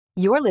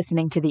You're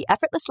listening to the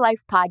Effortless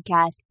Life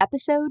Podcast,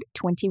 episode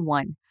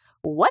 21.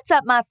 What's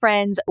up, my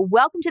friends?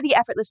 Welcome to the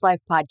Effortless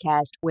Life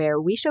Podcast,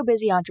 where we show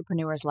busy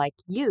entrepreneurs like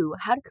you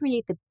how to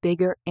create the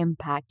bigger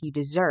impact you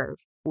deserve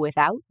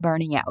without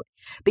burning out.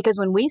 Because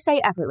when we say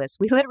effortless,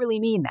 we literally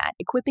mean that,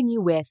 equipping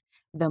you with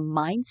the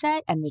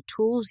mindset and the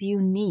tools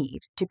you need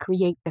to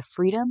create the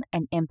freedom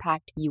and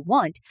impact you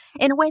want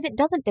in a way that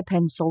doesn't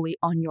depend solely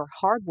on your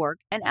hard work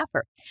and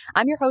effort.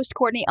 I'm your host,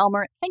 Courtney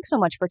Elmer. Thanks so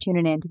much for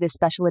tuning in to this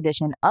special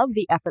edition of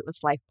the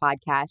Effortless Life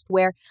Podcast,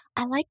 where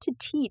I like to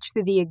teach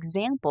through the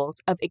examples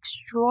of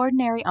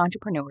extraordinary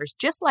entrepreneurs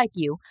just like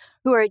you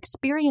who are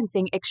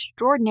experiencing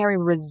extraordinary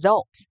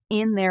results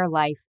in their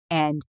life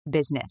and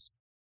business.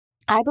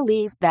 I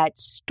believe that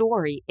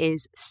story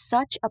is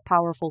such a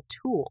powerful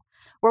tool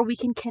where we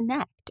can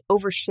connect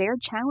over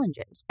shared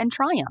challenges and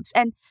triumphs.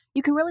 And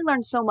you can really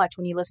learn so much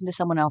when you listen to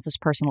someone else's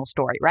personal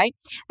story, right?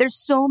 There's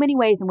so many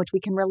ways in which we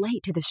can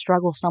relate to the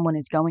struggle someone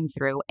is going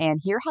through and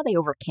hear how they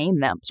overcame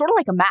them. Sort of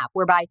like a map,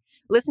 whereby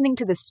listening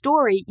to the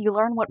story, you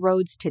learn what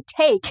roads to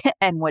take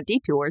and what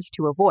detours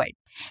to avoid.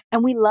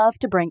 And we love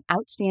to bring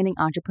outstanding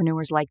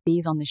entrepreneurs like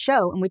these on the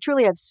show, and we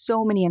truly have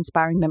so many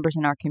inspiring members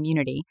in our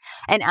community.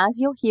 And as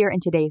you'll hear in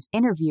today's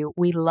interview,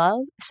 we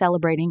love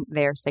celebrating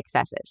their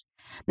successes.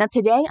 Now,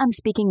 today I'm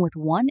speaking with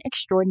one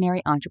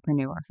extraordinary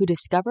entrepreneur who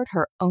discovered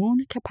her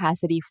own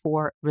capacity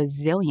for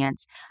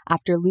resilience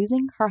after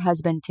losing her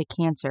husband to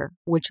cancer,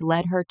 which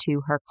led her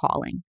to her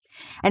calling.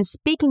 And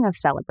speaking of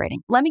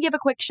celebrating, let me give a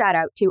quick shout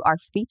out to our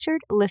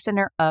featured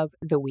listener of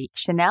the week,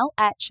 Chanel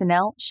at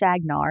Chanel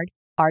Shagnard,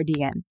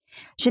 RDM.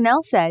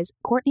 Chanel says,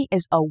 Courtney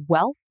is a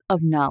wealth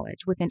of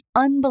knowledge with an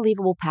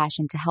unbelievable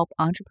passion to help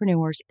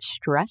entrepreneurs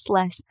stress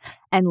less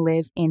and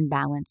live in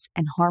balance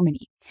and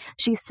harmony.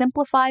 She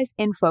simplifies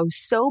info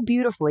so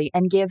beautifully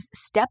and gives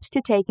steps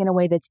to take in a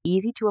way that's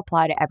easy to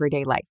apply to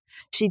everyday life.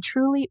 She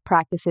truly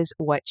practices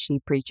what she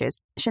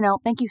preaches. Chanel,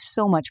 thank you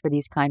so much for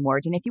these kind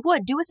words. And if you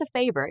would, do us a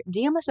favor,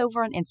 DM us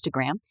over on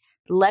Instagram.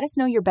 Let us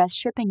know your best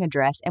shipping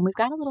address, and we've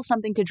got a little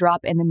something to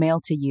drop in the mail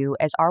to you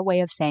as our way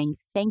of saying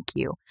thank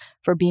you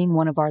for being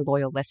one of our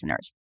loyal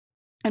listeners.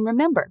 And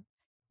remember,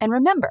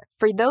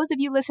 for those of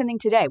you listening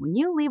today, when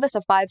you leave us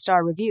a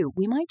 5-star review,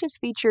 we might just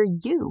feature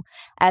you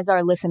as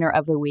our listener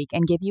of the week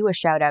and give you a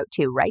shout out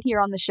too, right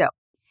here on the show.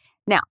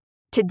 Now,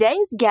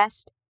 today's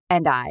guest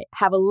and I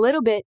have a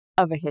little bit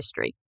of a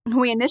history.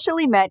 We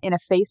initially met in a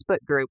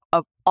Facebook group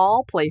of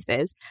all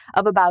places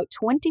of about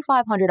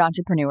 2,500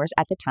 entrepreneurs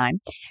at the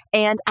time.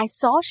 And I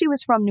saw she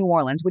was from New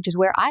Orleans, which is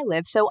where I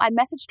live. So I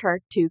messaged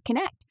her to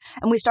connect.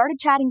 And we started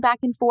chatting back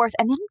and forth.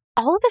 And then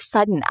all of a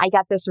sudden, I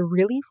got this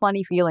really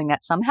funny feeling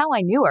that somehow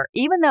I knew her,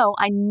 even though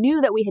I knew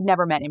that we had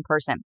never met in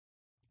person.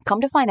 Come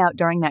to find out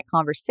during that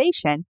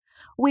conversation,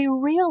 we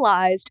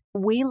realized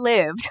we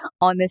lived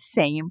on the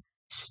same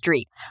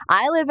street.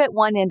 I live at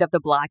one end of the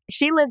block.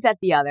 She lives at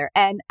the other.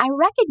 And I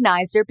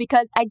recognized her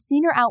because I'd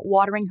seen her out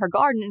watering her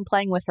garden and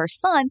playing with her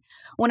son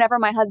whenever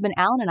my husband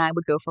Alan and I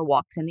would go for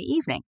walks in the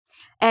evening.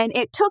 And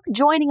it took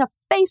joining a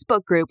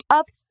Facebook group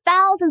of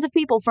thousands of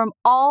people from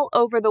all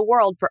over the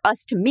world for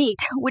us to meet,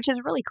 which is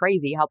really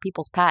crazy how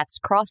people's paths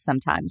cross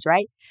sometimes,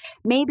 right?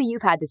 Maybe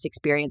you've had this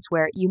experience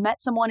where you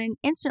met someone and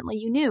instantly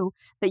you knew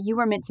that you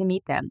were meant to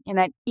meet them, and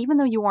that even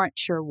though you weren't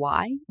sure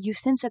why, you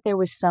sensed that there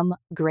was some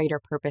greater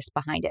purpose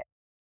behind it.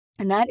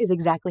 And that is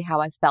exactly how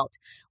I felt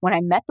when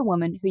I met the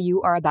woman who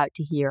you are about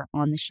to hear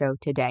on the show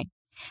today.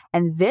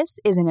 And this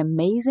is an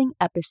amazing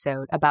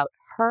episode about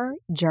her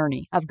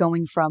journey of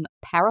going from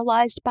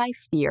paralyzed by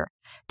fear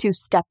to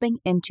stepping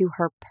into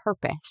her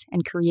purpose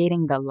and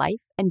creating the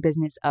life and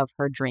business of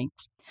her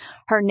dreams.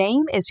 Her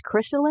name is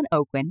Crystalyn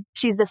Aucoin.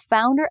 She's the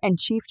founder and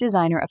chief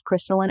designer of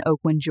Crystalyn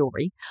Aucoin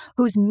Jewelry,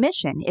 whose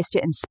mission is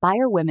to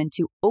inspire women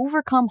to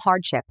overcome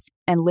hardships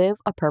and live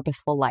a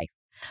purposeful life.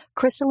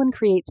 Crystalyn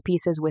creates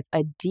pieces with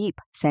a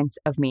deep sense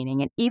of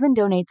meaning and even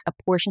donates a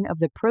portion of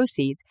the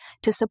proceeds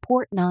to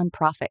support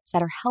nonprofits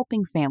that are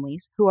helping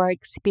families who are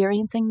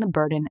experiencing the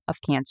burden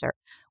of cancer,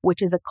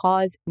 which is a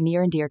cause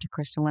near and dear to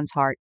Crystalyn's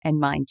heart and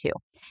mine too.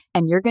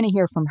 And you're going to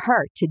hear from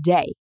her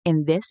today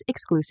in this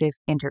exclusive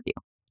interview.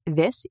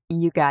 This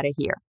you gotta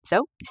hear.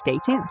 So stay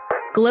tuned.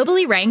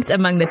 Globally ranked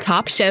among the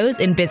top shows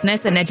in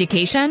business and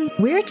education,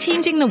 we're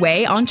changing the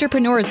way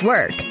entrepreneurs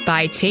work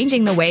by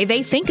changing the way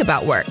they think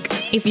about work.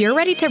 If you're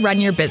ready to run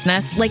your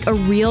business like a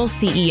real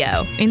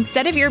CEO,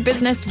 instead of your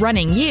business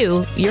running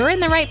you, you're in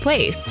the right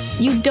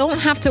place. You don't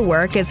have to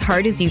work as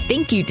hard as you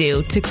think you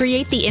do to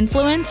create the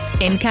influence,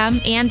 income,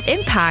 and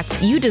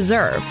impact you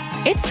deserve.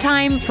 It's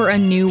time for a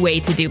new way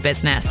to do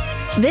business.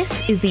 This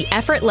is the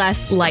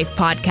Effortless Life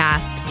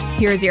Podcast.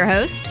 Here's your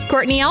host,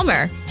 Courtney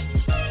Elmer.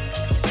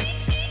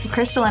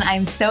 Crystalyn,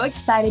 I'm so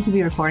excited to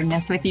be recording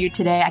this with you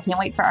today. I can't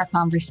wait for our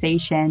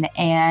conversation.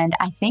 And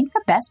I think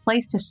the best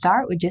place to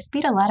start would just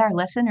be to let our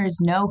listeners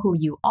know who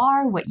you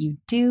are, what you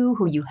do,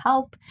 who you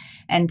help,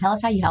 and tell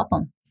us how you help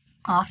them.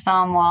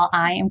 Awesome. Well,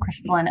 I am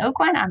Crystalyn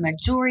Aucoin. I'm a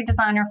jewelry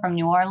designer from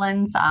New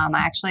Orleans. I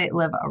actually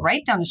live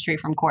right down the street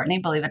from Courtney,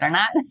 believe it or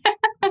not.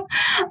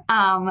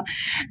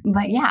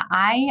 But yeah,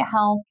 I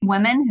help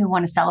women who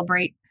want to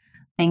celebrate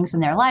things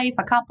in their life,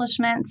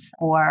 accomplishments,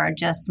 or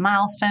just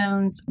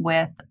milestones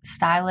with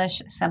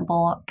stylish,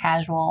 simple,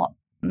 casual,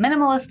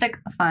 minimalistic,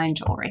 fine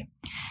jewelry.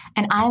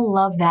 And I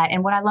love that.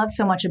 And what I love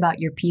so much about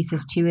your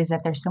pieces too is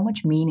that there's so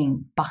much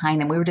meaning behind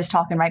them. We were just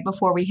talking right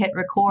before we hit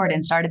record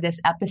and started this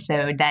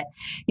episode that,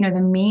 the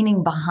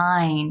meaning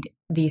behind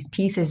these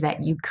pieces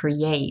that you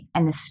create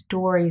and the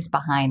stories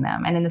behind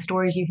them and then the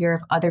stories you hear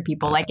of other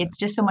people. Like, it's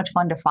just so much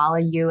fun to follow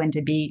you and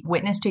to be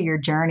witness to your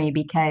journey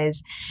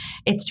because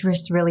it's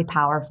just really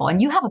powerful.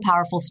 And you have a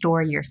powerful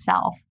story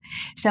yourself.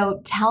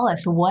 So tell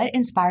us, what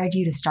inspired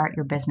you to start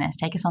your business?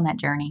 Take us on that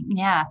journey.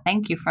 Yeah,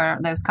 thank you for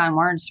those kind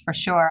words for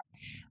sure.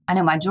 I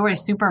know my jewelry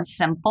is super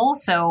simple,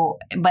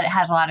 but it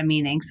has a lot of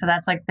meaning. So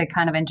that's like the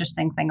kind of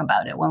interesting thing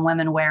about it. When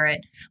women wear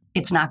it,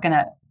 it's not going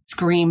to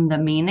scream the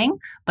meaning,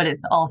 but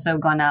it's also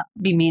going to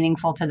be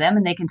meaningful to them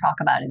and they can talk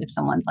about it. If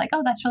someone's like,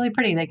 oh, that's really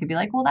pretty, they could be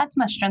like, well, that's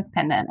my strength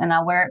pendant and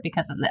I wear it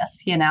because of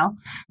this,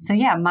 So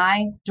yeah,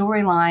 my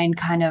jewelry line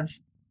kind of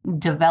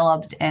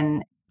developed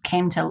and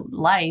came to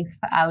life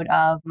out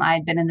of, I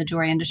had been in the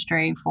jewelry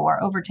industry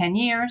for over 10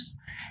 years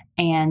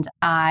and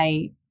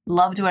I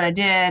loved what I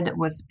did,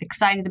 was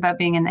excited about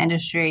being in the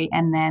industry,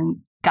 and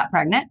then got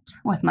pregnant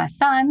with my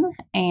son.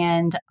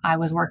 And I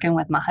was working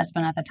with my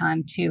husband at the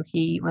time too.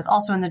 He was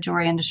also in the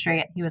jewelry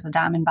industry. He was a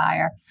diamond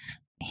buyer.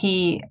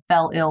 He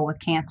fell ill with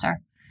cancer.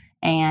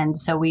 And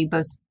so we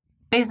both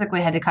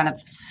basically had to kind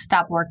of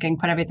stop working,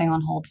 put everything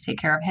on hold to take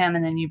care of him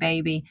and the new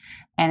baby.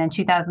 And in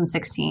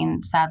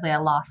 2016, sadly, I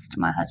lost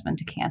my husband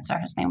to cancer.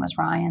 His name was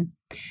Ryan.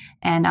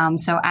 And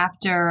so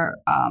after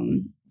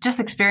just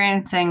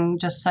experiencing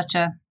just such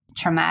a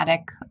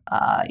traumatic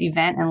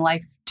event and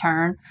life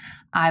turn,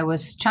 I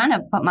was trying to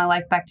put my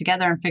life back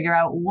together and figure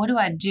out, what do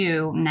I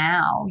do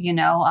now?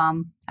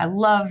 I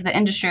love the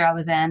industry I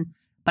was in,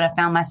 but I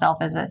found myself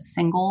as a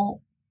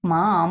single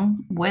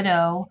mom,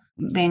 widow,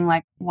 being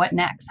like, what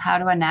next? How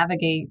do I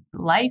navigate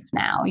life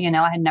now?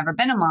 I had never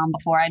been a mom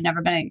before. I'd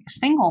never been a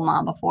single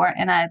mom before.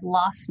 And I had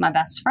lost my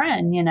best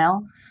friend,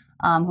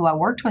 who I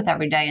worked with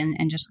every day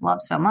and just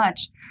loved so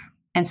much.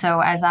 And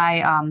so as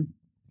I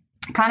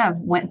kind of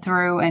went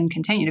through and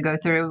continue to go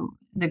through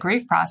the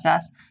grief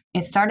process,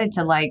 it started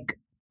to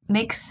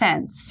make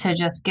sense to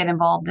just get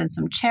involved in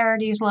some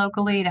charities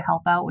locally to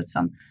help out with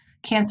some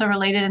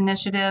cancer-related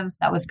initiatives.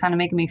 That was kind of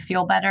making me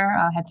feel better.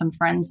 I had some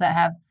friends that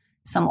have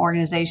some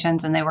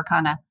organizations and they were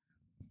kind of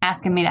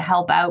asking me to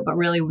help out, but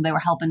really they were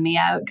helping me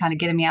out, kind of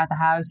getting me out of the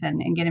house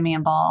and getting me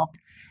involved.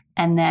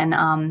 And then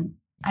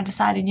I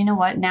decided, you know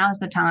what, now's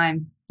the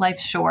time.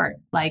 Life's short.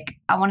 I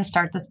want to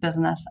start this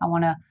business.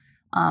 I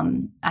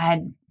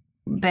had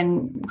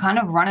been kind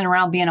of running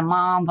around being a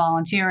mom,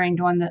 volunteering,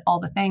 doing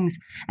all the things.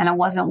 And I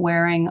wasn't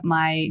wearing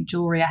my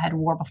jewelry I had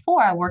wore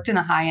before. I worked in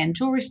a high-end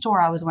jewelry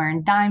store. I was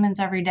wearing diamonds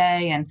every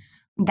day. And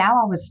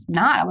now I was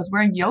not. I was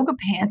wearing yoga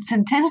pants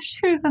and tennis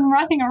shoes and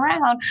running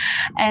around.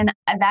 And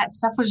that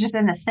stuff was just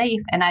in the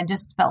safe. And I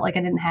just felt like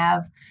I didn't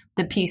have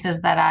the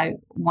pieces that I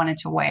wanted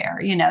to wear,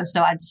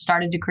 So I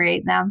started to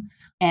create them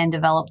and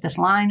develop this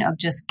line of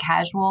just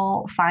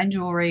casual, fine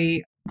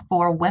jewelry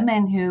for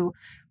women who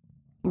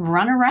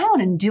run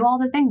around and do all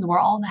the things, wear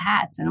all the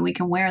hats, and we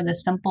can wear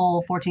this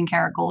simple 14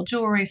 karat gold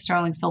jewelry,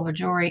 sterling silver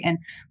jewelry, and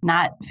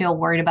not feel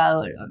worried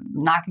about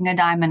knocking a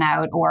diamond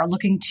out or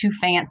looking too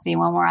fancy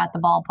when we're at the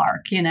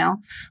ballpark,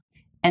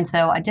 And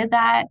so I did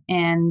that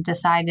and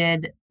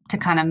decided to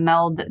kind of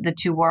meld the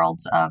two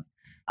worlds of,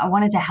 I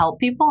wanted to help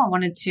people. I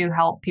wanted to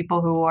help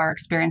people who are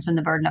experiencing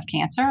the burden of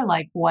cancer,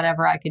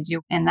 whatever I could do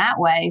in that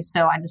way.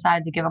 So I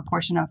decided to give a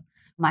portion of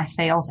my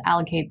sales,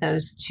 allocate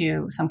those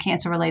to some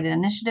cancer related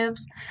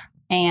initiatives.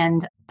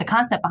 And the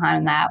concept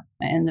behind that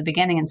in the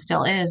beginning and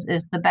still is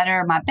the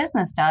better my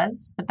business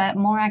does, the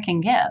more I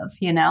can give,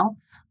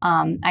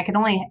 I can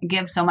only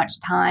give so much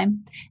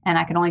time and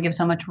I can only give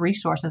so much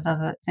resources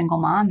as a single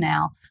mom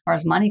now, as far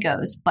as money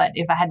goes. But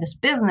if I had this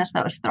business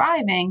that was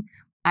thriving,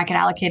 I could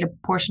allocate a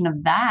portion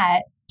of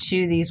that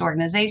to these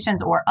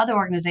organizations or other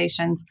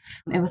organizations.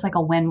 It was like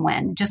a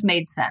win-win. It just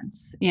made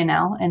sense,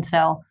 And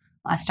so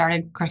I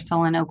started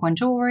Crystalyn Aucoin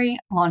Jewelry,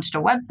 launched a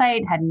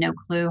website, had no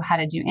clue how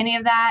to do any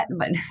of that,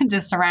 but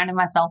just surrounded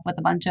myself with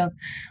a bunch of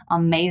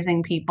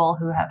amazing people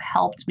who have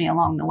helped me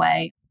along the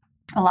way.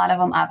 A lot of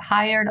them I've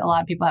hired. A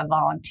lot of people have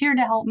volunteered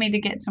to help me to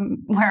get to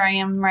where I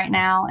am right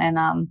now.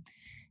 And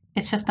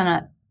it's just been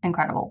an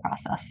incredible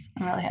process.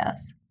 It really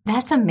has.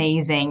 That's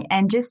amazing.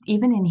 And just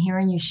even in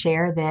hearing you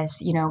share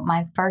this,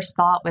 my first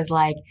thought was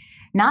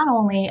not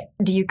only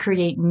do you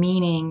create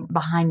meaning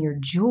behind your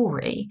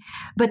jewelry,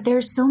 but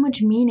there's so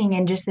much meaning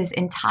in just this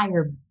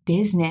entire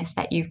business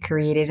that you've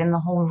created and the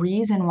whole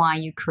reason why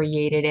you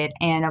created it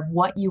and of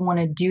what you want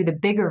to do, the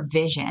bigger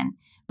vision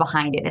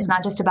behind it. It's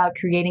not just about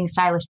creating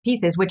stylish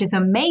pieces, which is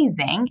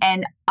amazing.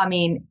 And I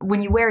mean,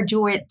 when you wear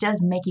jewelry, it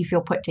does make you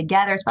feel put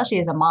together, especially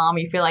as a mom.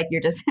 You feel like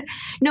you're just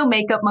no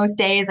makeup most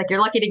days, like you're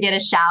lucky to get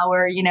a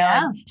shower, you know.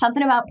 Yeah.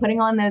 Something about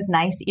putting on those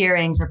nice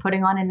earrings or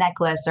putting on a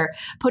necklace or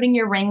putting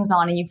your rings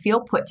on, and you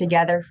feel put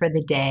together for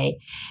the day.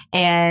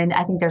 And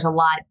I think there's a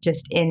lot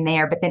just in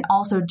there, but then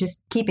also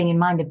just keeping in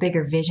mind the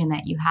bigger vision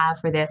that you have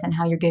for this and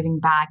how you're giving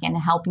back and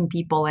helping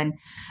people, and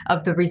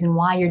of the reason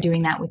why you're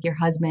doing that with your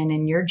husband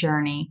and your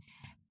journey,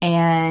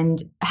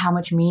 and how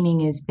much meaning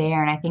is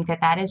there. And I think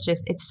that is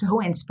just, it's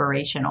so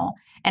inspirational.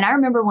 And I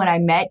remember when I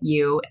met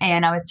you,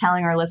 and I was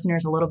telling our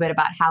listeners a little bit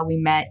about how we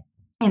met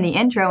in the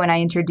intro and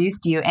I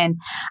introduced you. And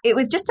it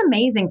was just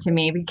amazing to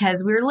me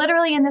because we were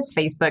literally in this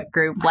Facebook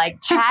group, like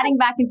chatting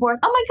back and forth.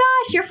 Oh my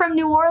gosh, you're from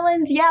New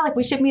Orleans. Yeah, like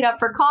we should meet up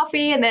for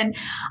coffee. And then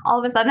all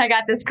of a sudden I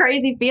got this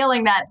crazy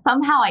feeling that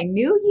somehow I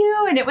knew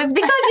you. And it was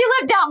because you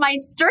lived down my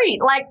street.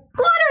 Like,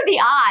 what are the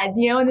odds,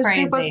 you know, in this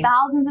group of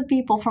thousands of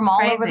people from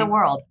all over the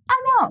world? I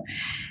know.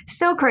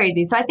 So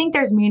crazy. So I think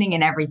there's meaning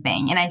in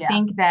everything. And I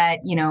think that,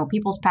 you know,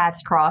 people's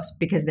paths cross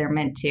because they're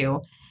meant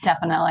to.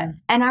 Definitely.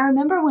 And I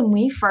remember when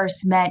we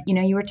first met, you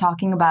know, you were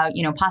talking about,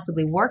 you know,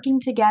 possibly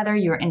working together.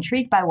 You were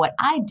intrigued by what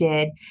I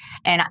did.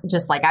 And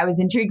just like I was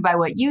intrigued by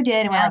what you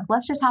did. And we're like,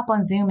 let's just hop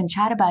on Zoom and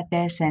chat about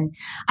this. And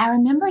I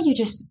remember you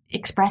just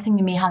expressing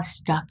to me how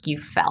stuck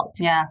you felt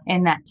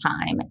in that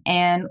time.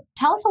 And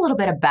tell us a little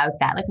bit about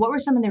that. Like, what were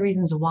some of the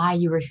reasons why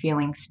you were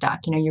feeling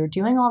stuck? You know, you were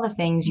doing all the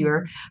things, you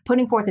were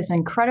putting forth this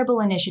incredible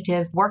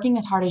initiative, working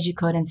as hard as you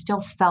could, and still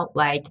felt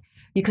like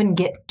you couldn't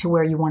get to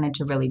where you wanted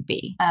to really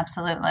be.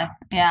 Absolutely.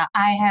 Yeah.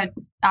 I had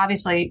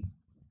obviously,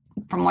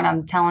 from what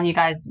I'm telling you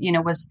guys, you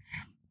know, was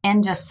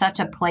in just such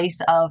a place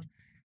of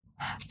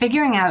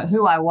figuring out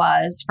who I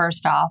was,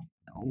 first off,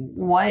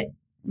 what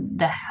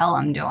the hell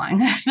I'm doing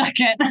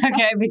second.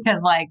 Okay.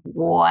 Because like,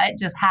 what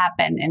just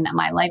happened? And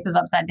my life is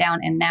upside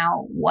down. And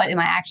now what am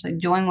I actually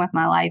doing with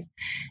my life?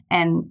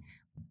 And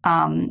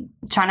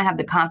trying to have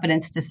the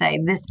confidence to say,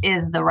 this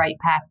is the right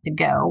path to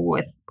go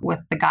with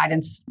the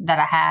guidance that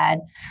I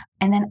had,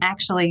 and then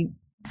actually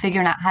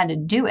figuring out how to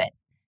do it.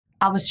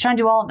 I was trying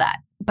to do all of that,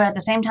 but at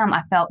the same time,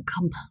 I felt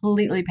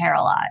completely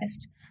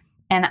paralyzed.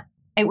 And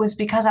it was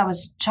because I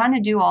was trying to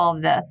do all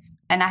of this,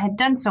 and I had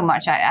done so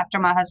much. After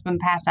my husband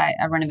passed, I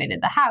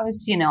renovated the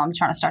house. You know, I'm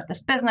trying to start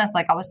this business.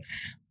 Like, I was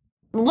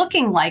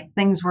looking like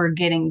things were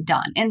getting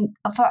done. And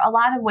for a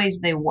lot of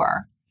ways they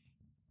were.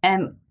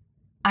 And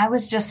I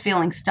was just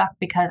feeling stuck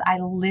because I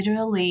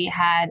literally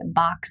had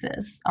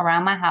boxes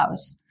around my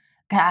house.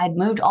 I had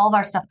moved all of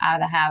our stuff out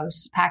of the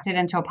house, packed it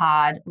into a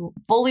pod,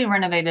 fully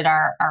renovated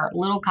our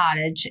little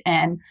cottage,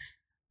 and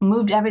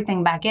moved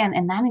everything back in.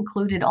 And that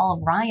included all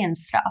of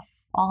Ryan's stuff,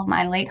 all of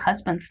my late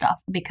husband's stuff,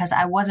 because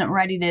I wasn't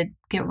ready to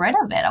get rid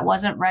of it. I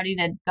wasn't ready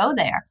to go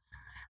there.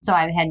 So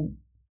I had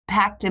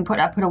packed and put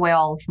away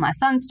all of my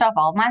son's stuff,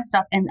 all of my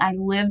stuff. And I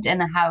lived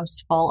in a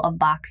house full of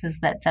boxes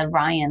that said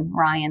Ryan,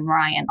 Ryan,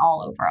 Ryan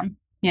all over them,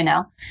 you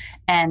know?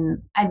 And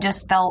I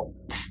just felt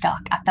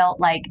stuck. I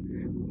felt like,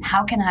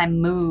 how can I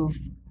move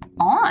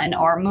on,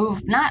 or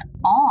move not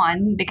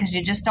on, because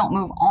you just don't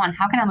move on.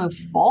 How can I move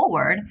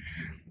forward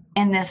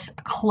in this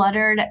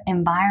cluttered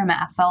environment?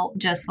 I felt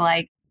just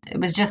like it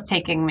was just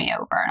taking me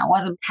over, and I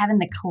wasn't having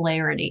the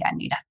clarity I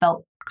need. I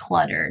felt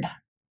cluttered,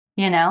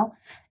 you know?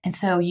 And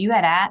so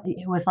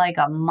it was like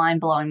a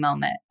mind-blowing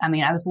moment. I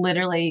mean, I was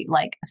literally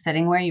like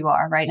sitting where you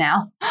are right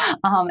now,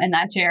 in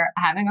that chair,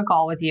 having a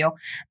call with you.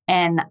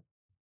 And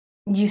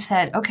you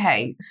said,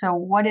 okay, so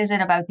what is it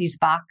about these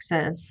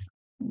boxes?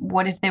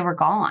 What if they were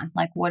gone?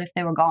 Like, what if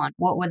they were gone?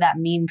 What would that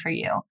mean for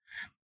you?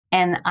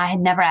 And I had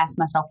never asked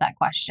myself that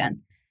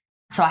question.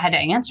 So I had to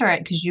answer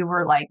it because you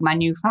were like my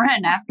new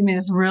friend asking me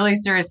this really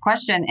serious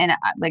question. And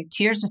like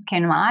tears just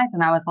came to my eyes.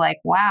 And I was like,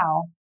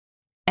 wow,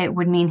 it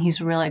would mean he's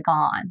really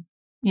gone.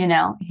 You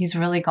know, he's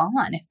really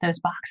gone if those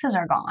boxes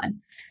are gone.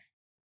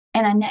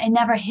 And it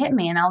never hit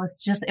me. And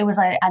it was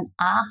like an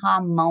aha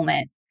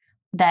moment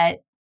that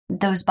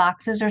those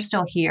boxes are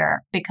still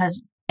here,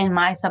 because in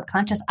my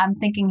subconscious, I'm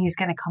thinking he's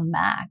going to come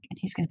back and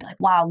he's going to be like,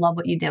 wow, I love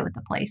what you did with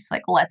the place.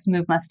 Like, let's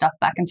move my stuff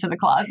back into the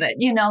closet,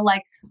 you know,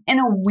 like in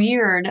a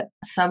weird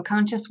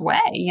subconscious way,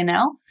 you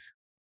know?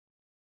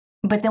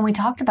 But then we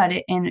talked about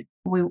it, and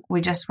we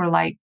just were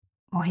like,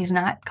 well, he's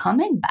not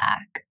coming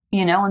back,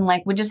 you know? And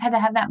like, we just had to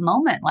have that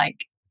moment,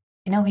 like,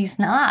 you know, he's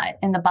not,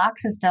 and the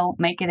boxes don't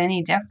make it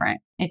any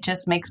different. It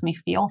just makes me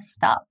feel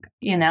stuck,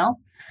 you know?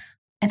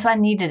 And so I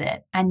needed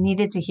it. I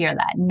needed to hear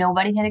that.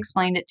 Nobody had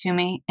explained it to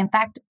me. In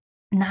fact,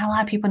 not a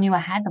lot of people knew I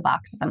had the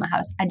boxes in my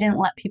house. I didn't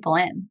let people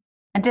in.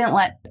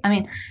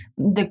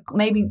 The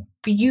maybe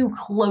few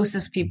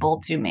closest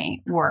people to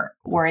me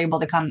were able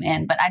to come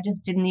in, but I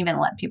just didn't even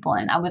let people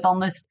in. I was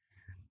almost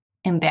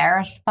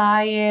embarrassed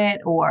by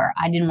it, or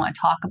I didn't want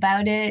to talk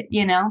about it,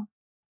 you know?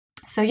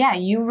 So yeah,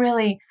 you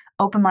really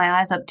opened my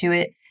eyes up to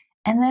it.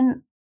 And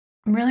then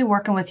really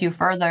working with you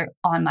further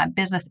on my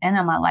business and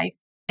on my life,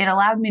 it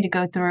allowed me to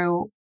go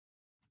through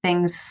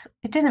things.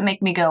 It didn't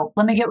make me go,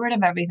 let me get rid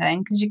of everything,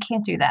 because you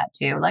can't do that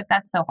too. Like,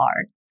 that's so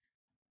hard.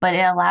 But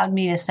it allowed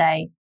me to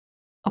say,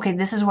 okay,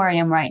 this is where I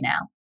am right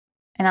now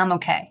and I'm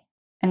okay.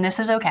 And this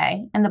is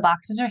okay. And the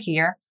boxes are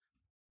here.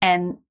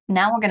 And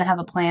now we're going to have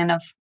a plan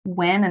of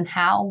when and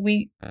how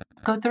we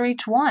go through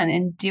each one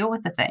and deal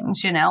with the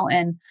things,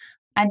 and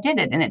I did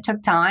it. And it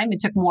took time. It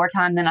took more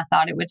time than I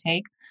thought it would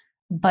take.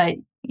 But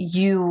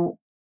you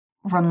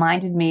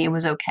reminded me it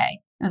was okay.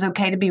 It was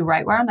okay to be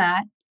right where I'm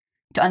at,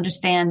 to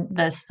understand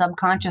the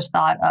subconscious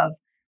thought of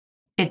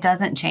it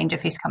doesn't change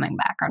if he's coming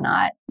back or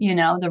not,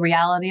 the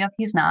reality of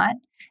he's not,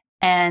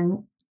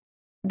 and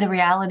the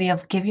reality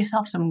of give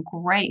yourself some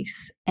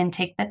grace and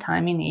take the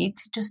time you need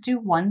to just do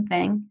one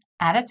thing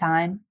at a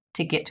time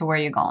to get to where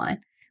you're going.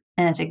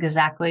 And that's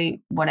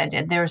exactly what I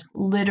did. There's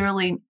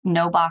literally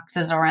no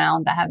boxes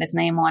around that have his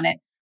name on it.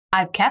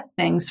 I've kept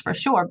things for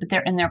sure, but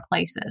they're in their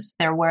places.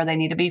 They're where they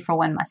need to be for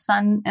when my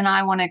son and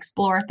I want to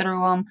explore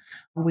through them.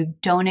 We've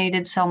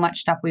donated so much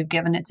stuff. We've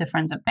given it to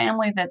friends and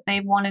family that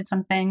they've wanted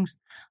some things.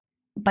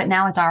 But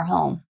now it's our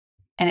home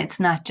and it's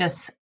not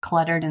just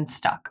cluttered and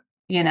stuck,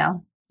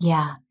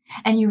 Yeah.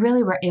 And you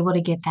really were able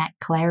to get that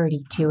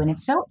clarity too. And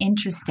it's so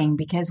interesting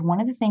because one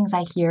of the things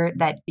I hear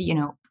that,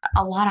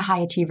 a lot of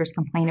high achievers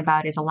complain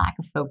about is a lack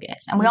of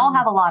focus. And we all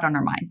have a lot on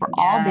our mind. We're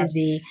all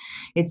busy.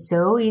 It's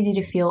so easy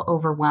to feel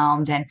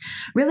overwhelmed. And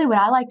really what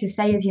I like to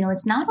say is,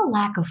 it's not a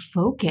lack of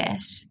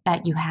focus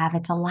that you have.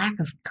 It's a lack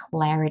of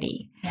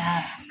clarity.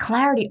 Yes.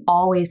 Clarity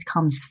always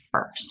comes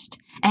first.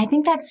 And I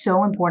think that's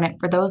so important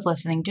for those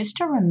listening, just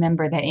to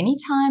remember that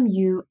anytime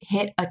you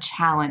hit a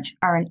challenge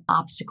or an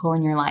obstacle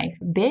in your life,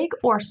 big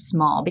or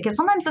small, because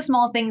sometimes the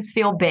small things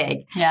feel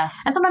big. Yes.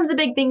 And sometimes the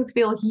big things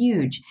feel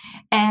huge.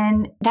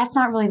 And that's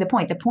not really the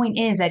point. The point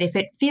is that if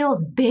it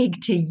feels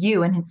big to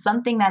you and it's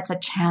something that's a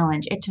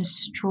challenge, it's a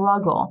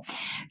struggle,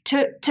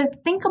 to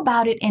think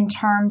about it in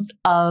terms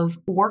of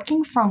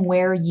working from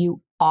where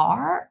you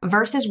are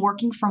versus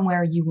working from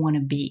where you want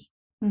to be.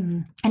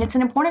 Mm-hmm. And it's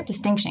an important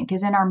distinction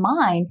because in our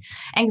mind,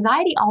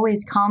 anxiety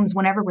always comes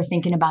whenever we're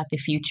thinking about the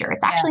future.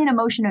 It's actually an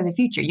emotion of the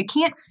future. You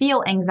can't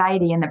feel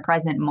anxiety in the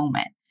present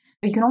moment.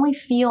 You can only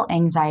feel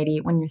anxiety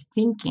when you're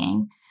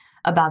thinking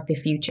about the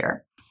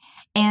future.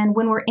 And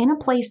when we're in a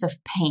place of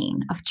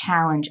pain, of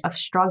challenge, of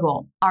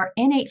struggle, our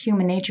innate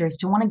human nature is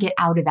to want to get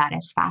out of that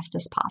as fast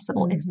as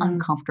possible. Mm-hmm. It's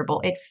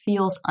uncomfortable. It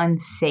feels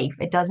unsafe.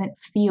 It doesn't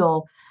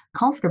feel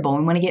comfortable.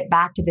 We want to get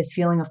back to this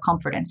feeling of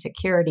comfort and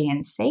security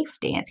and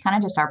safety. It's kind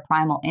of just our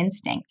primal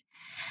instinct.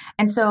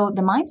 And so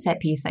the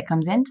mindset piece that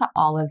comes into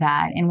all of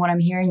that and what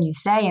I'm hearing you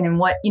say and in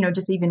what,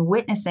 just even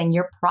witnessing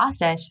your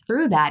process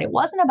through that, it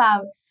wasn't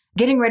about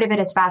getting rid of it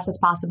as fast as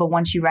possible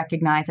once you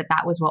recognize that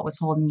that was what was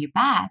holding you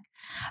back.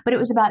 But it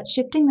was about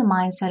shifting the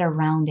mindset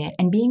around it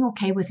and being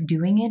okay with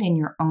doing it in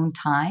your own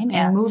time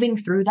and moving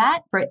through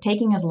that, for it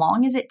taking as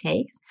long as it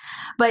takes.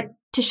 But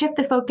to shift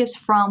the focus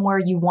from where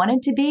you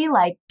wanted to be,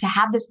 like to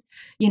have this,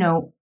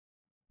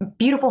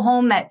 beautiful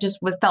home that just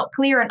felt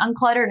clear and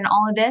uncluttered and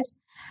all of this,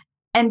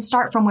 and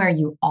start from where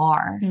you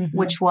are,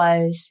 which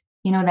was,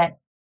 that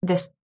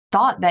this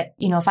thought that,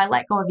 if I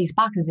let go of these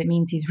boxes, it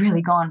means he's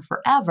really gone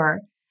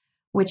forever.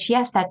 Which,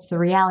 yes, that's the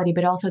reality,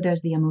 but also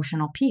there's the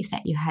emotional piece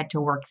that you had to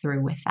work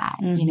through with that,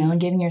 and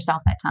giving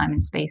yourself that time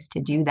and space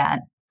to do that.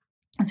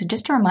 And so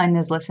just to remind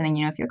those listening,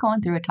 if you're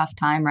going through a tough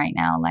time right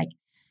now, like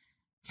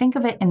think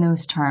of it in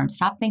those terms.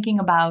 Stop thinking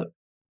about,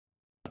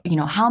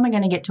 how am I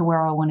going to get to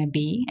where I want to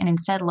be? And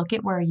instead look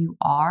at where you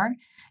are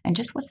and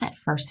just what's that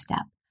first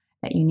step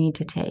that you need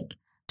to take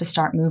to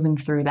start moving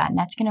through that. And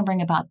that's going to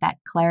bring about that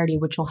clarity,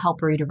 which will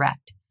help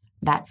redirect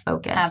that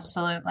focus.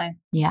 Absolutely.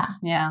 Yeah.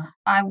 Yeah.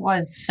 I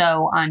was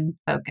so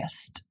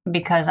unfocused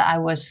because I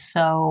was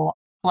so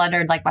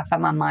cluttered. Like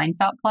my mind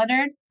felt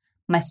cluttered.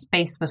 My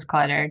space was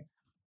cluttered.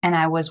 And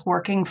I was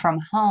working from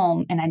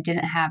home and I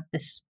didn't have the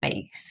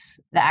space,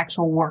 the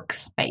actual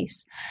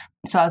workspace.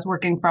 So I was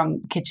working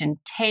from kitchen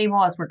table.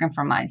 I was working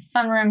from my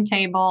sunroom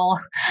table,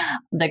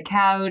 the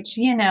couch,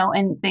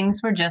 and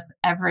things were just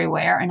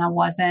everywhere. And I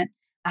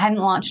hadn't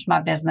launched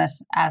my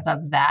business as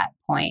of that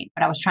point,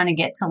 but I was trying to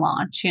get to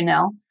launch,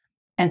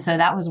 And so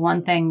that was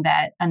one thing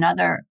that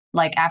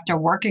after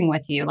working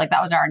with you,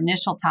 that was our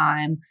initial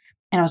time.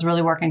 And I was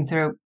really working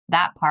through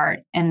that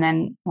part. And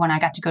then when I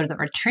got to go to the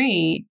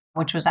retreat,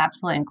 which was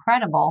absolutely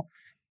incredible,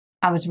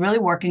 I was really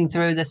working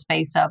through the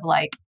space of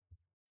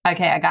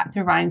okay, I got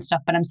through writing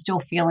stuff, but I'm still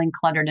feeling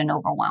cluttered and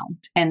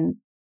overwhelmed and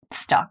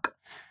stuck.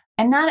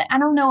 And I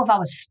don't know if I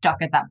was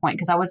stuck at that point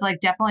because I was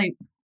definitely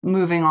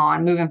moving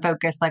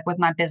focus, with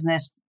my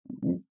business,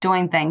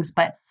 doing things,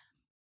 but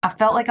I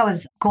felt like I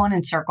was going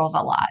in circles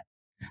a lot.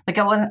 I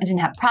didn't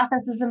have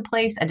processes in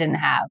place. I didn't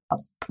have a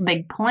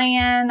big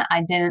plan.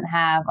 I didn't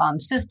have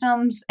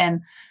systems,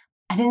 and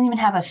I didn't even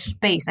have a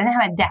space. I didn't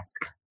have a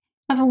desk.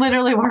 I was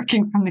literally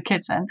working from the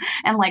kitchen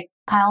and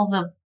piles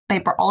of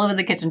paper all over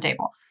the kitchen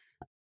table.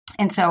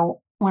 And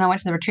so when I went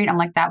to the retreat, I'm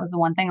that was the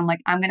one thing. I'm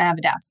I'm going to have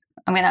a desk.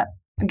 I'm going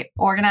to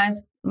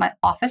organize my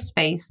office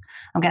space.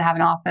 I'm going to have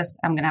an office.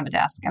 I'm going to have a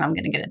desk, and I'm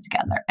going to get it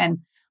together. And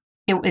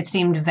it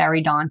seemed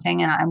very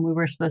daunting, and we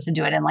were supposed to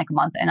do it in a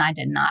month, and I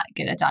did not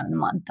get it done in a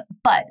month.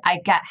 But I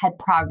had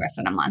progress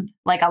in a month.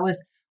 I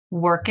was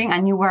working.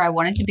 I knew where I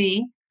wanted to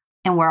be.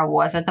 and where I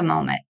was at the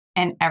moment.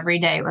 And every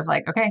day was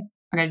like, okay,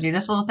 I got to do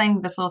this little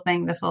thing, this little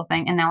thing, this little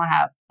thing. And now I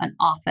have an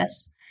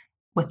office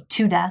with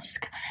 2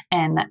 desks,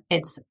 and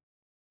it's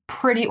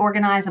pretty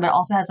organized, but it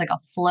also has like a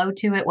flow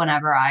to it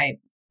whenever I,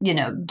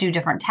 do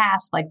different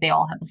tasks, like they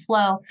all have a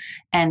flow.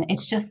 And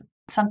it's just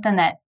something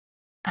that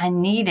I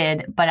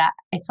needed, but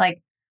it's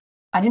like,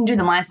 I didn't do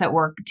the mindset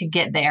work to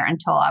get there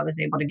until I was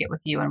able to get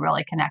with you and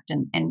really connect.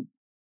 And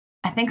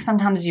I think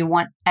sometimes you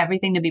want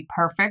everything to be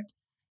perfect,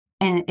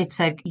 and it's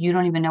like, you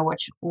don't even know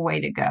which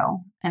way to go.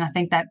 And I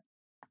think that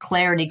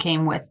clarity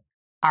came with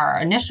our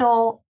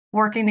initial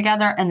working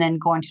together and then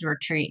going to the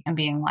retreat and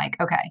being like,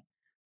 okay,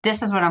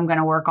 this is what I'm going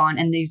to work on.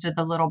 And these are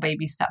the little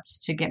baby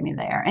steps to get me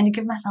there, and to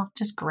give myself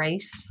just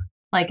grace.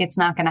 Like, it's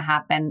not going to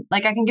happen.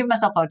 Like, I can give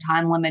myself a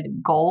time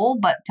limited goal,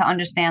 but to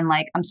understand,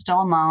 like, I'm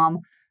still a mom,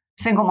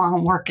 single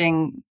mom,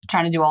 working,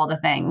 trying to do all the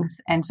things.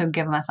 And so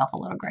give myself a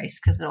little grace,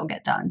 because it'll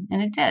get done.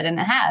 And it did. And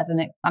it has.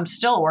 And I'm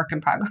still a work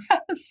in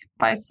progress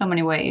by so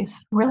many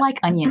ways. We're like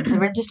onions.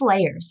 We're just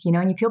layers,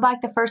 and you peel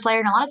back the first layer.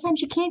 And a lot of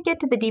times you can't get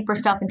to the deeper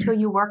stuff until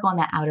you work on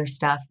that outer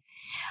stuff.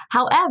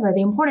 However,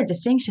 the important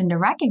distinction to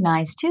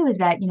recognize too is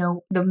that,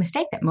 the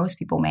mistake that most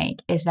people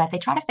make is that they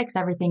try to fix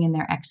everything in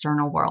their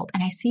external world.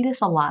 And I see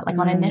this a lot, like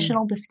on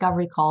initial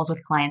discovery calls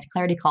with clients,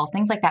 clarity calls,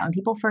 things like that. When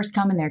people first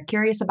come and they're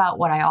curious about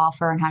what I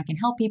offer and how I can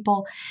help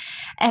people,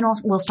 and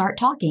we'll start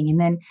talking. And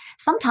then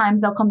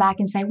sometimes they'll come back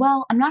and say,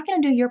 well, I'm not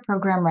going to do your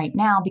program right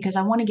now because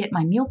I want to get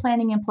my meal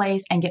planning in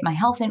place and get my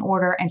health in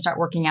order and start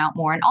working out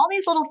more. And all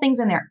these little things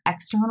in their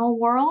external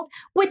world,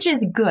 which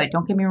is good.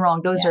 Don't get me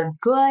wrong. Those are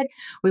good.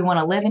 We want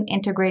to live an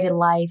integrated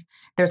life.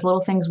 There's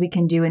little things we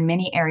can do in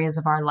many areas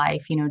of our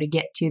life, to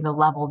get to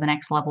the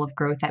next level of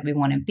growth that we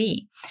want to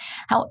be.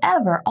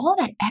 However, all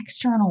that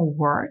external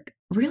work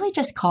really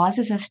just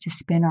causes us to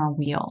spin our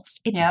wheels.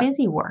 It's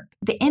busy work.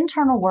 The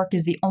internal work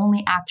is the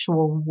only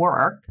actual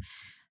work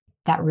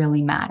that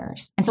really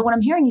matters. And so what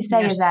I'm hearing you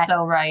say is that—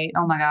 so right.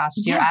 Oh my gosh.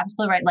 You're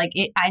absolutely right. Like,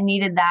 I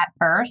needed that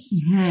first.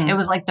 Mm-hmm. It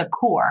was like the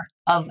core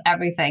of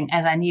everything,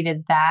 as I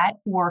needed that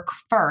work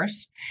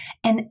first.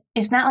 And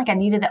it's not like I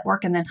needed that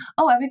work and then,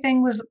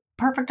 everything was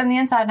perfect on the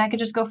inside and I could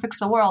just go fix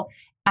the world.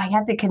 I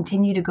have to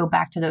continue to go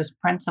back to those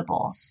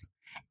principles.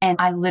 And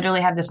I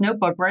literally have this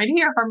notebook right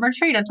here from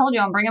retreat. I told you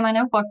I'm bringing my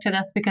notebook to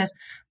this because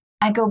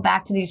I go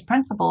back to these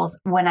principles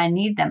when I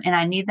need them, and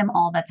I need them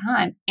all the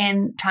time.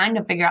 And trying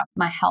to figure out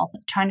my health,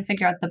 trying to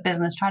figure out the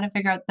business, trying to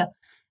figure out the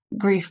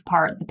grief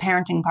part, the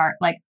parenting part.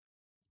 Like,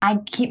 I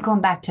keep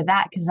going back to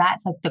that because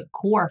that's like the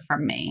core for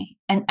me,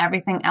 and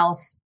everything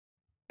else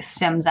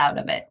stems out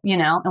of it,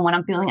 And when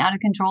I'm feeling out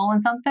of control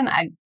in something,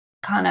 I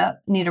kind of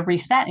need to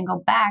reset and go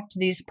back to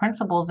these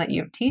principles that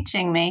you're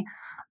teaching me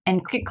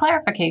and get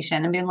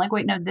clarification and being like,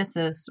 wait, no, this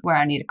is where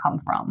I need to come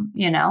from,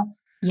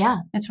 Yeah.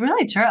 It's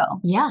really true.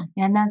 Yeah.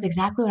 And that's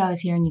exactly what I was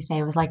hearing you say.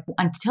 It was like,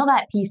 until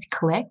that piece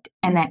clicked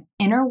and that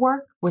inner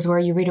work was where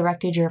you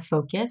redirected your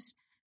focus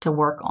to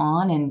work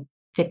on and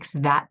fix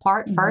that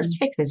part first.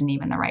 Fix isn't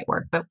even the right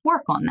word, but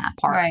work on that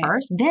part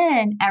first.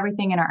 Then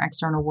everything in our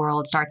external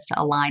world starts to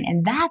align.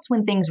 And that's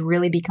when things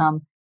really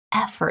become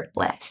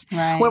effortless,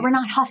 where we're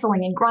not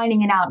hustling and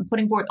grinding it out and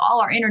putting forth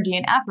all our energy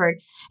and effort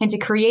into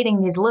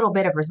creating these little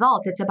bit of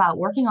results. It's about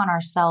working on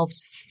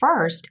ourselves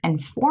first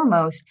and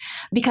foremost,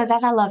 because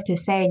as I love to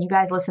say, and you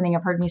guys listening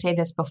have heard me say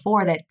this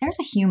before, that there's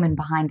a human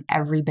behind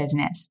every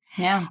business.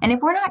 Yeah. And if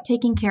we're not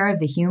taking care of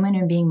the human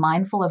and being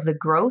mindful of the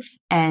growth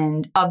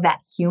and of that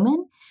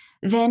human,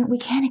 then we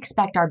can't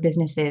expect our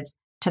businesses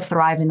to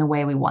thrive in the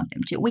way we want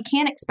them to. We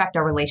can't expect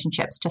our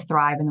relationships to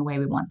thrive in the way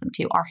we want them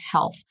to, our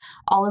health,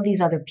 all of these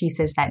other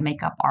pieces that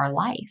make up our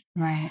life.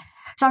 Right.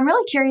 So I'm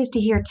really curious to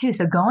hear too.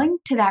 So going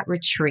to that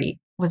retreat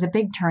was a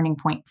big turning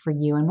point for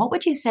you. And what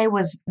would you say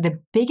was the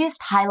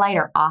biggest highlight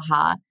or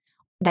aha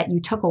that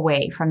you took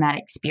away from that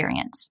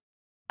experience?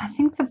 I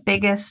think the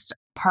biggest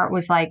part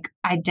was like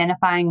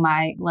identifying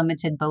my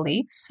limited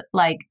beliefs.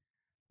 Like,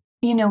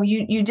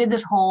 you did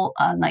this whole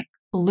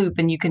loop,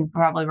 and you can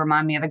probably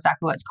remind me of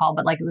exactly what it's called,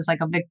 but like, it was like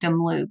a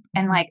victim loop.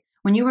 And like,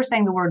 when you were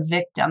saying the word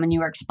victim and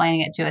you were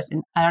explaining it to us,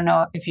 and I don't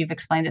know if you've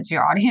explained it to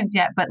your audience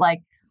yet, but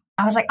like,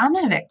 I was like, I'm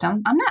not a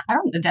victim. I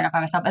don't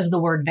identify myself as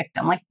the word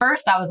victim. Like,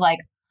 first I was like,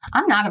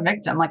 I'm not a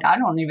victim. Like, I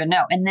don't even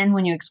know. And then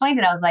when you explained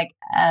it, I was like,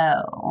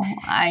 oh,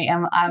 I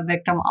am a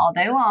victim all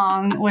day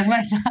long with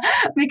myself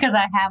because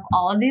I have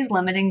all of these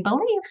limiting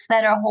beliefs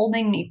that are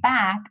holding me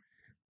back.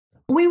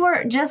 We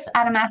were just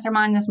at a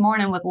mastermind this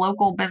morning with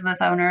local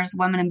business owners,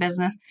 women in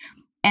business,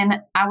 and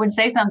I would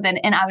say something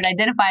and I would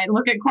identify and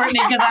look at Courtney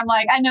because I'm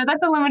like, I know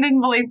that's a limiting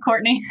belief,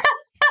 Courtney,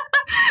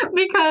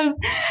 because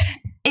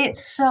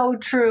it's so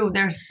true.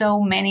 There's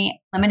so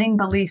many limiting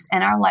beliefs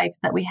in our lives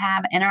that we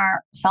have in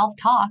our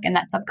self-talk and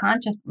that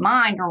subconscious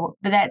mind, or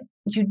that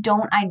you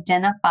don't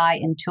identify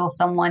until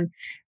someone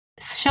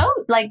shows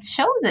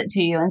it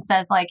to you and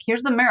says, like,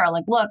 here's the mirror,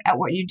 like, look at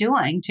what you're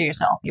doing to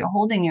yourself. You're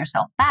holding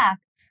yourself back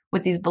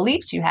with these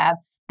beliefs you have,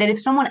 that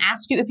if someone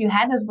asked you if you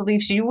had those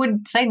beliefs, you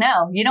would say,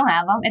 no, you don't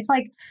have them. It's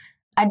like,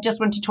 I just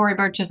went to Tory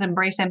Burch's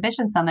Embrace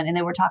Ambition Summit, and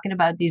they were talking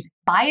about these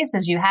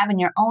biases you have in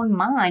your own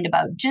mind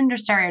about gender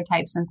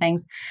stereotypes and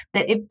things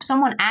that if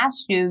someone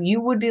asked you,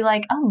 you would be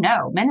like, oh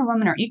no, men and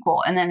women are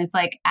equal. And then it's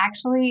like,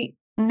 actually,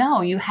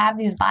 no, you have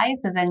these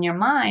biases in your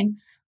mind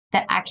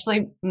that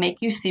actually make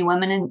you see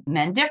women and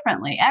men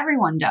differently.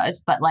 Everyone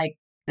does, but like,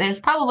 it's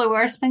probably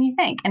worse than you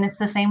think. And it's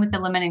the same with the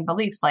limiting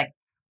beliefs. Like,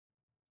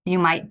 you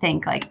might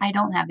think like, I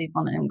don't have these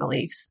limiting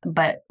beliefs,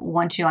 but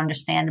once you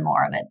understand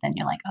more of it, then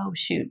you're like, oh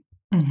shoot,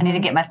 I need to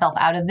get myself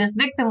out of this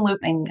victim loop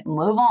and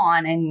move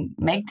on and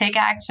take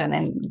action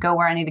and go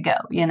where I need to go,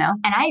 you know?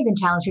 And I even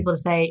challenge people to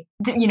say,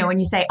 you know, when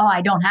you say, oh,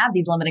 I don't have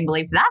these limiting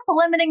beliefs, that's a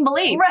limiting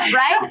belief,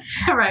 right?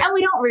 Right. And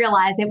we don't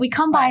realize it. We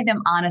come by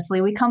them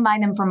honestly. We come by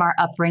them from our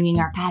upbringing,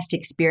 our past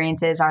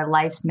experiences, our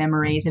life's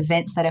memories,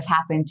 events that have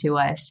happened to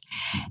us.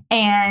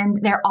 And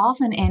they're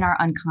often in our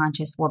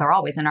unconscious. Well, they're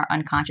always in our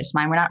unconscious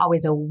mind. We're not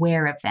always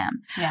aware of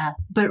them.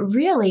 Yes. But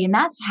really, and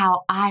that's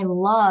how I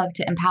love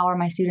to empower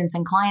my students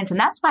and clients. And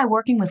that's why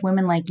working with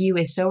women like you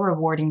is so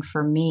rewarding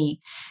for me,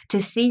 to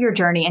see your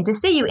journey and to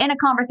see you in a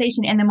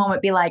conversation in the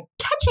moment, be like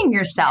catching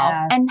yourself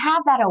and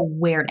have that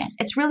awareness.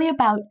 It's really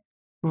about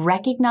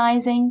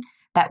recognizing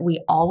that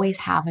we always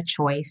have a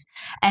choice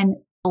and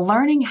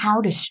learning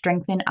how to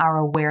strengthen our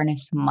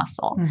awareness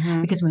muscle.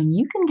 Because when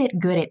you can get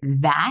good at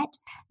that,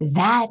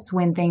 that's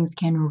when things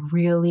can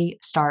really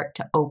start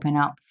to open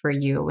up for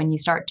you. When you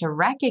start to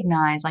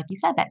recognize, like you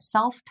said, that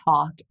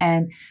self-talk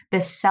and the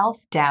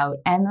self-doubt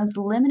and those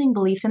limiting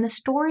beliefs and the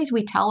stories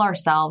we tell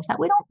ourselves that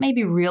we don't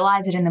maybe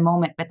realize it in the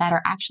moment, but that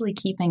are actually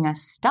keeping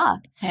us stuck.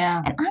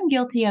 Yeah. And I'm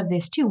guilty of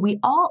this too. We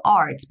all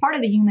are. It's part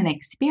of the human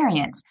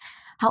experience.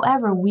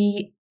 However,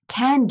 we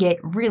can get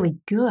really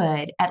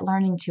good at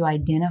learning to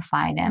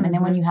identify them. And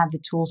then when you have the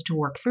tools to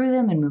work through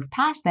them and move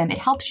past them, it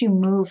helps you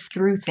move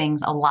through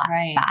things a lot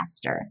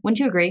faster. Wouldn't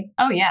you agree?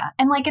 Oh, yeah.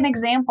 And like an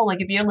example,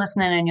 like if you're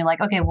listening and you're like,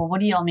 okay, well,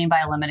 what do y'all mean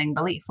by a limiting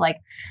belief? Like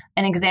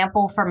an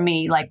example for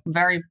me, like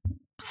very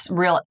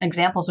real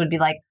examples would be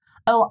like,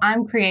 oh,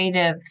 I'm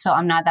creative, so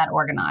I'm not that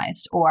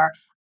organized. Or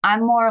I'm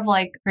more of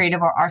like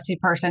creative or artsy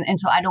person, and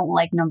so I don't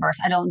like numbers.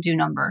 I don't do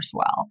numbers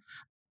well.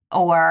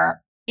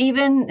 Or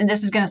even, and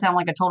this is going to sound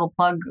like a total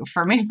plug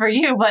for me, for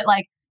you, but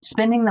like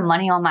spending the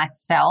money on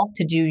myself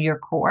to do your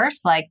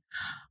course, like,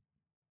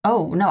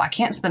 oh no, I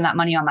can't spend that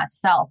money on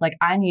myself. Like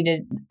I need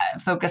to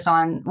focus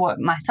on what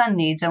my son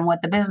needs and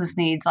what the business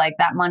needs, like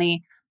that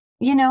money,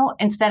 you know,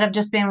 instead of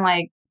just being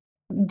like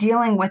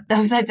dealing with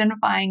those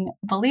identifying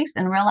beliefs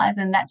and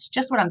realizing that's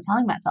just what I'm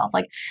telling myself.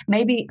 Like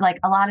maybe like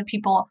a lot of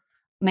people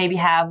maybe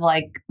have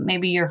like,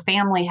 maybe your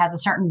family has a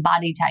certain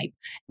body type,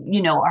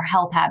 you know, or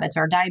health habits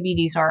or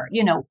diabetes or,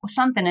 you know,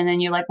 something. And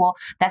then you're like, well,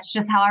 that's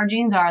just how our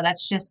genes are.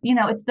 That's just, you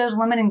know, it's those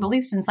limiting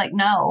beliefs. And it's like,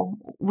 no,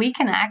 we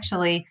can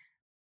actually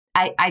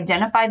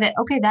identify that,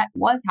 okay, that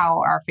was how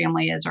our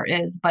family is or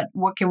is, but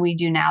what can we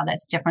do now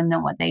that's different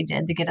than what they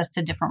did to get us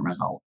to different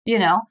result, you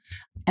know,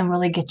 and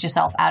really get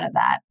yourself out of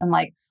that. And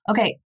like,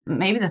 okay,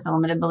 maybe this is a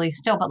limited belief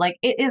still, but like,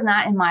 it is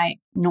not in my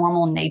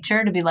normal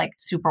nature to be like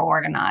super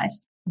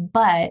organized.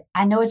 But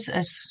I know it's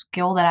a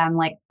skill that I'm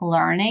like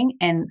learning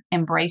and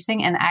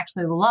embracing and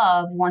actually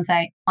love once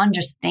I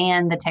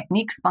understand the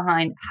techniques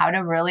behind how to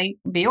really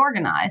be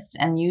organized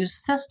and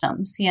use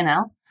systems, you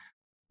know?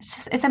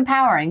 It's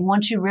empowering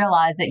once you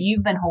realize that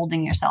you've been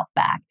holding yourself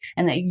back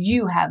and that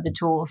you have the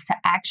tools to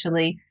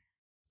actually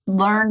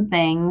learn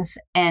things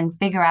and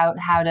figure out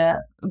how to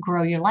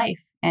grow your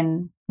life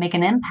and make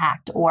an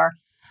impact or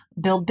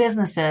build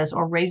businesses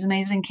or raise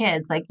amazing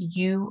kids. Like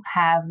you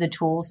have the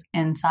tools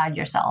inside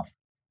yourself.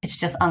 It's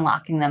just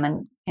unlocking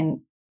them and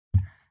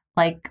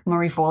like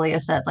Marie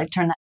Forleo says, like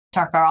turn that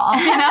talker off.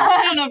 You know?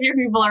 I don't know if your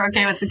people are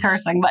okay with the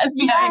cursing, but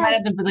you know, you might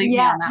have to believe me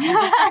on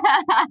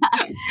that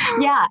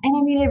one. Yeah. And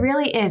I mean, it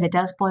really is. It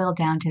does boil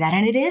down to that.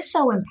 And it is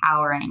so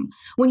empowering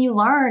when you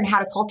learn how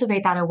to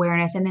cultivate that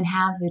awareness and then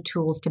have the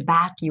tools to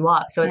back you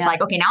up. So it's like,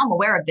 okay, now I'm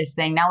aware of this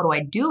thing. Now what do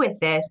I do with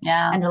this?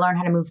 And to learn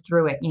how to move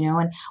through it, you know,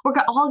 and we're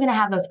all going to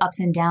have those ups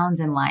and downs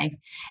in life.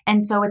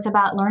 And so it's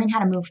about learning how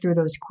to move through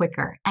those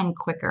quicker and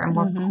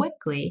more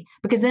quickly,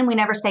 because then we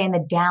never stay in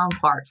the down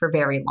part for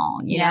very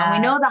long. You know, we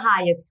know the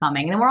high is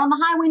coming, and then we're on the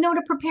high, we know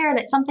to prepare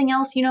that something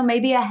else, you know, may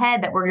be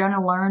ahead that we're going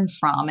to learn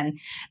from. And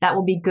that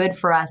will be good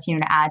for us, you know,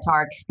 to add to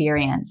our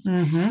experience.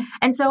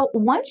 And so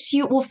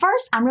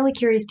first, I'm really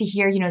curious to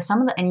hear, you know,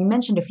 some of the, and you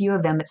mentioned a few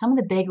of them, but some of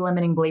the big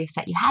limiting beliefs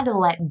that you had to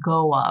let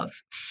go of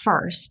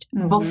first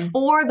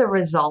before the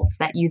results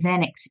that you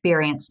then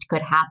experienced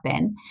could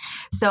happen.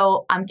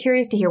 So I'm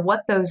curious to hear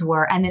what those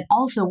were. And then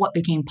also what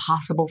became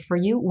possible for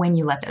you when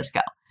you let those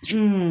go.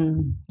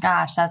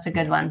 Gosh, that's a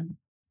good one.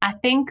 I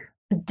think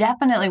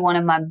definitely one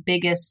of my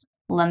biggest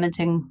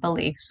limiting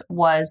beliefs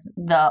was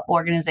the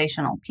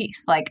organizational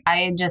piece. Like I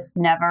had just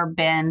never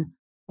been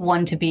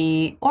one to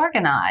be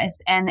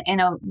organized, and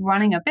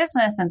running a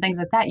business and things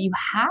like that, you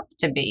have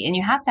to be, and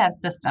you have to have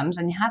systems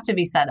and you have to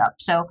be set up.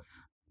 So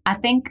I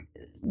think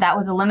that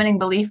was a limiting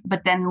belief.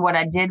 But then what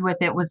I did with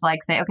it was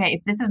like say, okay,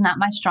 if this is not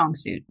my strong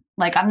suit,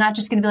 like I'm not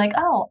just going to be like,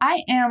 oh,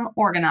 I am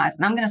organized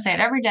and I'm going to say it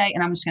every day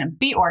and I'm just going to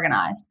be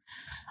organized.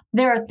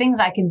 there are things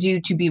I can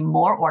do to be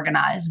more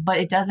organized, but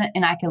it doesn't,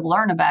 and I can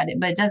learn about it,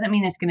 but it doesn't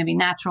mean it's going to be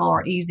natural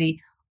or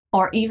easy,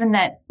 or even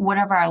that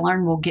whatever I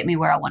learn will get me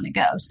where I want to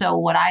go. So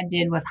what I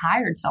did was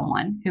hired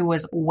someone who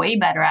was way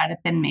better at it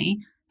than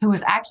me, who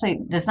was actually,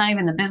 that's not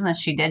even the business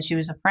she did. She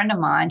was a friend of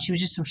mine. She was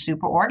just so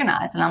super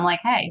organized. And I'm like,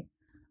 hey,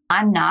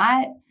 I'm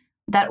not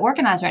that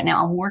organized right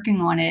now. I'm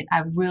working on it.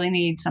 I really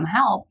need some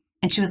help.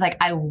 And she was like,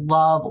 I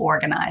love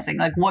organizing.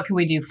 Like, what can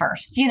we do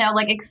first?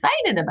 Like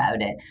excited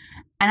about it.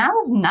 And I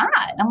was not.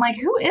 I'm like,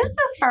 who is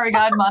this fairy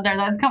godmother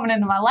that's coming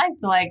into my life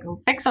to like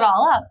fix it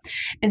all up?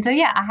 And so,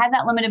 yeah, I had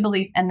that limited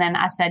belief. And then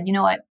I said, you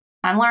know what?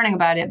 I'm learning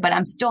about it, but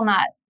I'm still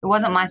not, it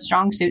wasn't my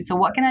strong suit. So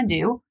what can I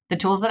do? The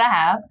tools that I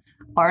have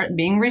are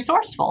being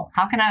resourceful.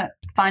 How can I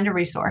find a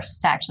resource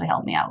to actually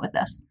help me out with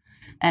this?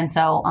 And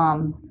so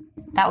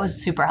that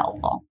was super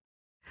helpful.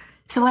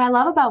 So what I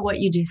love about what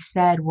you just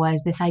said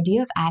was this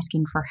idea of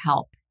asking for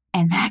help.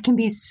 And that can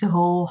be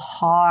so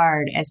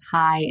hard as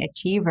high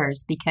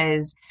achievers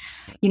because,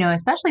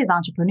 especially as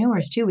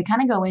entrepreneurs too, we kind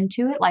of go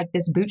into it like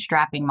this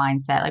bootstrapping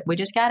mindset. Like we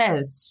just got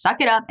to suck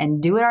it up and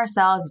do it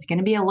ourselves. It's going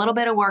to be a little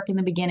bit of work in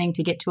the beginning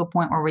to get to a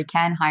point where we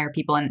can hire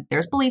people. And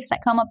there's beliefs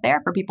that come up there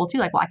for people too.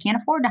 Like, well, I can't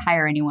afford to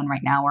hire anyone right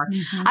now, or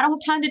I don't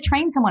have time to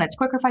train someone. It's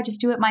quicker if I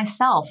just do it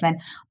myself.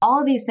 And all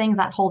of these things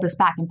that hold us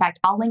back. In fact,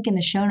 I'll link in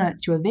the show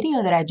notes to a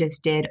video that I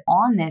just did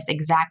on this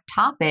exact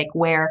topic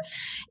where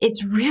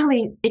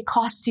it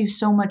costs you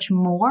so much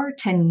more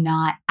to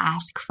not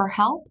ask for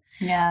help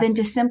than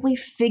to simply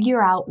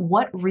figure out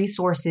what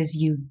resources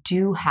you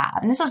do have.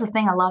 And this is the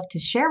thing I love to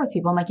share with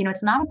people. I'm like,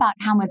 it's not about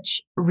how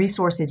much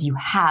resources you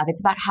have. It's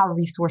about how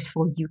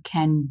resourceful you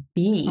can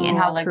be and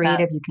how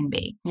creative you can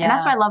be. Yeah. And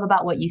that's what I love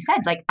about what you said.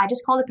 Like, I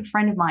just called up a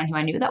friend of mine who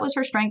I knew that was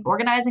her strength.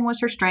 Organizing was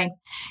her strength.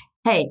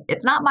 Hey,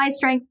 it's not my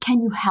strength.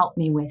 Can you help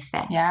me with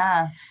this?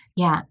 Yes.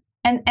 Yeah.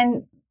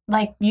 And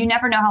like, you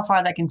never know how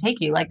far that can take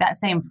you. Like, that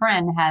same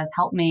friend has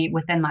helped me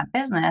within my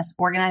business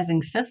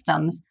organizing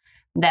systems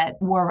that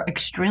were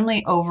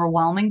extremely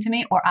overwhelming to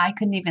me, or I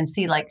couldn't even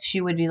see. Like, she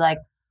would be like,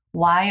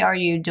 why are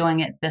you doing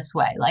it this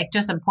way? Like,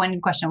 just a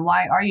pointed question,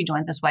 why are you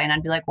doing it this way? And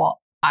I'd be like, well,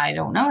 I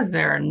don't know. Is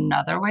there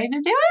another way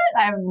to do it?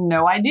 I have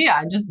no idea.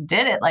 I just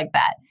did it like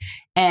that.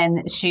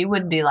 And she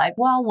would be like,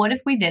 well, what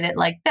if we did it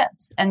like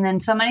this? And then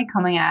somebody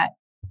coming at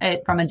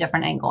it from a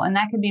different angle. And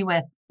that could be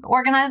with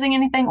organizing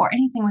anything or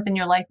anything within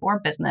your life or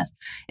business.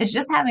 It's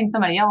just having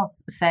somebody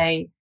else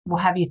say, well,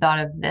 have you thought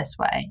of this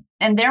way?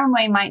 And their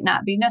way might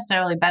not be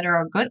necessarily better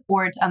or good,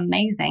 or it's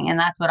amazing. And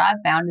that's what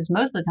I've found is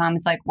most of the time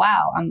it's like,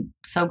 wow, I'm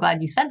so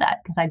glad you said that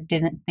because I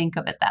didn't think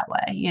of it that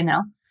way,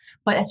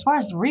 But as far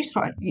as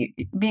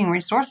being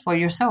resourceful,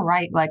 you're so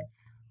right. Like,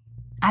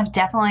 I've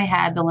definitely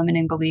had the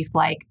limiting belief,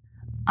 like,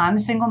 I'm a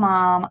single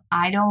mom.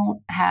 I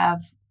don't have,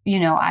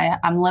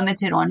 I'm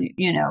limited on,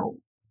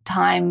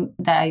 time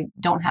that I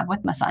don't have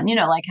with my son,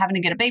 like having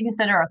to get a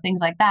babysitter or things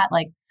like that.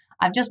 Like,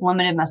 I've just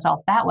limited myself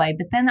that way.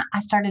 But then I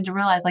started to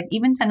realize, like,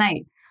 even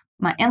tonight,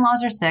 my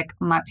in-laws are sick.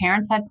 My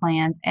parents had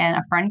plans and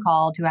a friend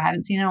called who I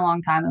haven't seen in a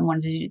long time and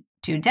wanted to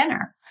do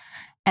dinner.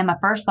 And my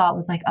first thought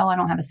was like, oh, I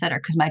don't have a sitter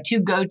because my two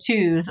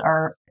go-tos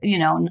are,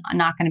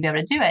 not going to be able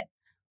to do it.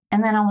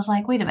 And then I was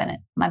like, wait a minute.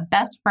 My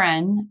best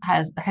friend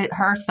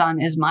her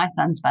son is my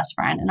son's best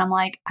friend. And I'm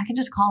like, I could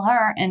just call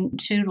her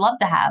and she'd love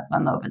to have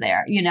them over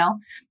there,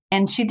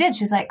 And she did.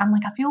 She's like, I'm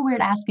like, I feel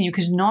weird asking you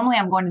because normally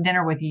I'm going to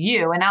dinner with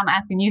you. And now I'm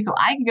asking you so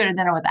I can go to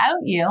dinner without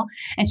you.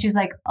 And she's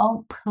like,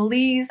 oh,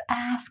 please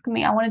ask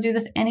me. I want to do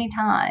this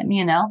anytime,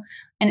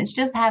 And it's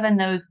just having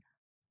those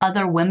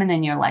other women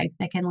in your life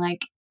that can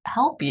like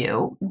help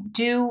you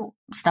do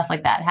stuff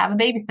like that. Have a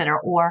babysitter.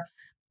 Or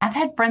I've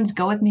had friends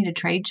go with me to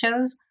trade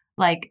shows.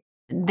 Like,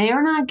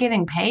 they're not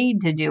getting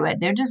paid to do it.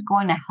 They're just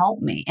going to help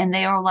me. And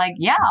they are like,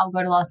 yeah, I'll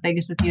go to Las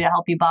Vegas with you to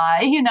help you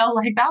buy,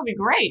 like that would be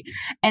great.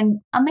 And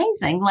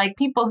amazing. Like,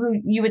 people who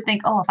you would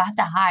think, oh, if I have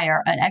to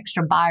hire an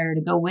extra buyer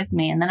to go with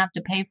me and then I have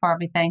to pay for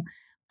everything,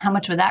 how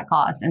much would that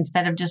cost?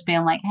 Instead of just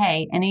being like,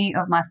 hey, any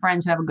of my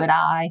friends who have a good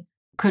eye,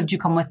 could you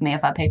come with me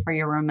if I pay for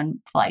your room and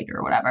flight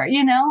or whatever?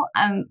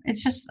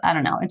 It's just, I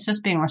don't know. It's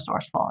just being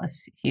resourceful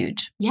is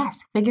huge.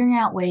 Yes. Figuring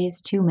out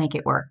ways to make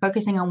it work,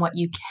 focusing on what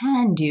you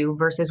can do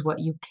versus what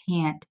you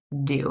can't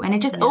do. And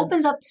it just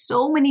opens up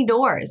so many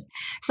doors.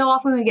 So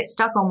often we get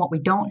stuck on what we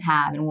don't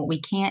have and what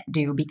we can't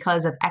do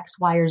because of X,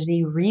 Y, or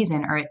Z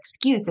reason or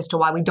excuse as to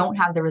why we don't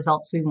have the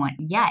results we want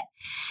yet.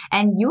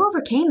 And you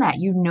overcame that.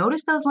 You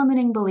noticed those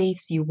limiting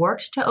beliefs. You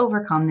worked to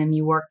overcome them.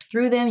 You worked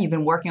through them. You've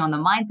been working on the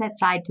mindset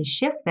side to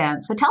shift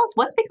them. So tell us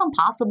what's become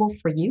possible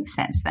for you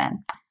since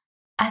then.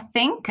 I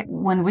think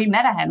when we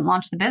met, I hadn't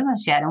launched the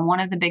business yet. And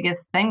one of the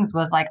biggest things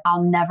was like,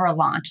 I'll never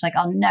launch. Like,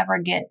 I'll never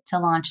get to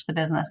launch the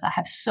business. I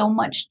have so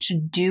much to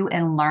do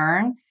and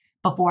learn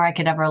before I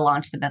could ever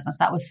launch the business.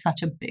 That was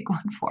such a big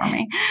one for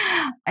me.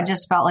 I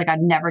just felt like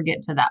I'd never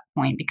get to that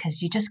point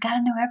because you just got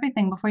to know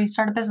everything before you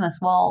start a business.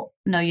 Well,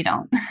 no, you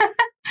don't.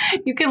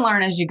 You can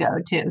learn as you go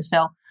too.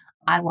 So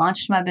I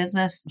launched my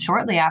business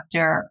shortly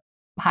after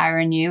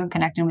hiring you and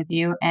connecting with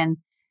you. And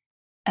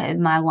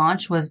my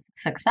launch was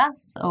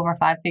success, over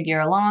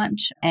 5-figure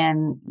launch,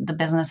 and the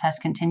business has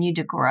continued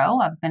to grow.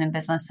 I've been in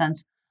business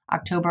since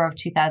October of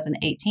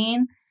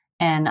 2018,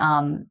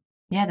 and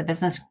the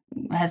business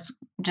has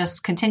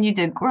just continued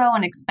to grow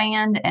and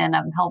expand, and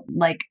I've helped,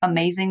 like,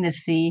 amazing to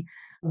see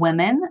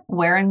women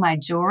wearing my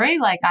jewelry.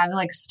 Like, I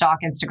like stalk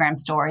Instagram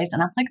stories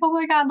and I'm like, oh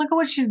my God, look at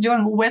what she's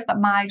doing with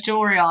my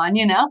jewelry on,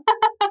 and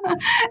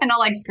I'll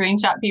like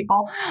screenshot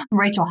people.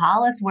 Rachel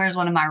Hollis wears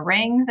one of my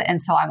rings.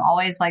 And so I'm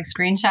always like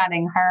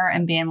screenshotting her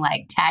and being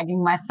like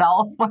tagging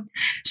myself.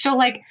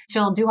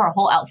 She'll do her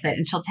whole outfit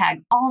and she'll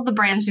tag all of the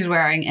brands she's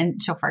wearing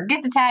and she'll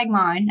forget to tag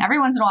mine. Every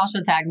once in a while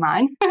she'll tag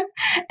mine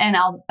and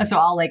I'll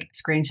like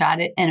screenshot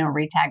it and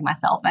re-tag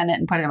myself in it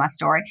and put it in my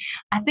story.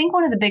 I think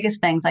one of the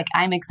biggest things, like,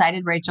 I'm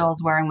excited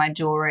Rachel's wearing my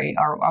jewelry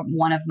or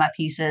one of my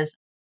pieces.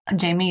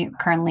 Jamie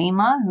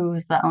Kern-Lima, who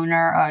is the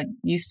owner,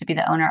 used to be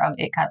the owner of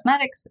It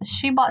Cosmetics,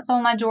 she bought some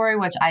of my jewelry,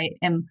 which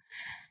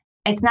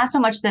it's not so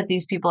much that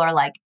these people are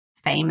like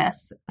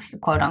famous,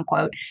 quote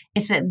unquote.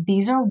 It's that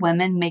these are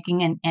women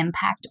making an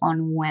impact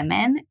on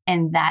women.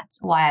 And that's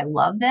why I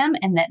love them,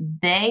 and that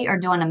they are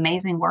doing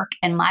amazing work.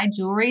 And my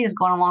jewelry is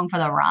going along for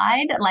the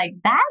ride. Like,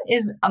 that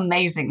is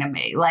amazing to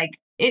me. Like,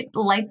 it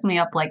lights me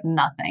up like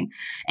nothing.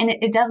 And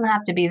it doesn't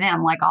have to be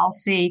them. Like, I'll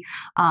see,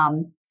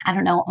 I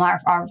don't know,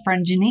 our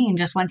friend Janine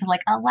just went to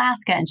like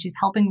Alaska and she's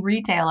helping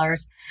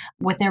retailers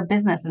with their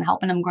business and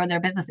helping them grow their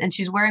business. And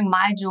she's wearing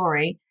my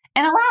jewelry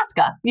in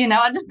Alaska.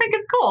 I just think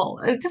it's cool.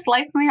 It just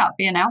lights me up,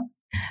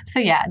 So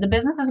yeah, the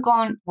business is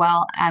going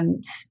well.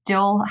 I'm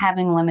still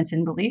having limits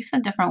and beliefs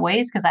in different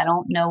ways because I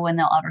don't know when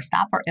they'll ever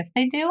stop or if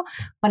they do,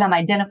 but I'm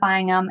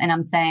identifying them and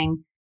I'm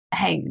saying,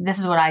 hey, this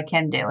is what I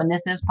can do and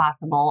this is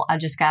possible. I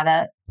just got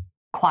to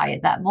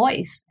quiet that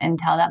voice and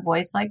tell that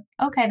voice, like,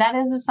 okay, that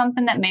is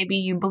something that maybe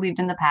you believed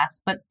in the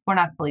past, but we're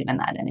not believing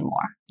that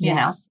anymore, you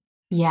know?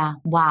 Yeah.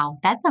 Wow.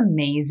 That's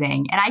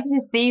amazing. And I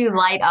just see you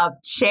light up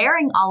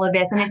sharing all of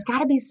this. And it's got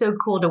to be so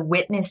cool to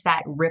witness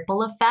that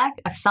ripple effect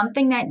of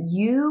something that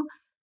you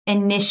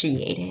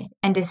initiated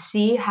and to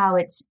see how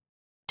it's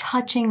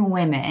touching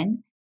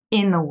women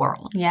in the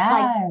world.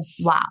 Yes.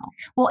 Like, wow.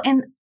 Well,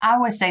 and I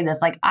always say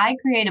this, like, I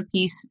create a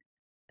piece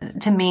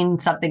to mean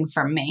something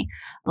for me,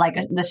 like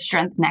the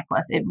strength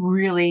necklace. It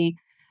really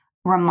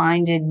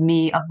reminded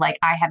me of, like,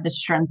 I have the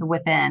strength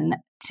within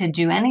to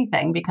do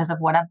anything because of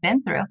what I've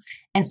been through.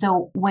 And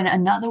so when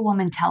another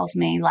woman tells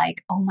me,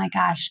 like, oh my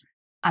gosh,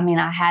 I mean,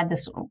 I had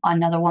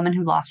another woman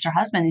who lost her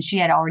husband and she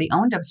had already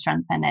owned a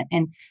strength pendant.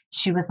 And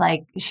she was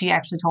like, she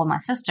actually told my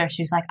sister,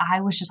 she's like, I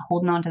was just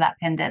holding on to that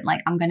pendant.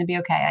 Like, I'm going to be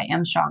okay. I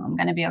am strong. I'm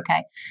going to be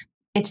okay.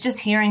 It's just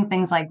hearing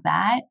things like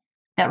that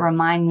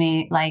remind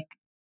me, like,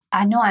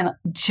 I know I'm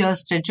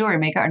just a jewelry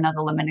maker,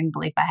 another limiting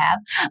belief I have,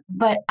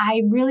 but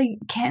I really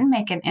can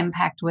make an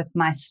impact with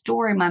my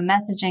story, my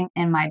messaging,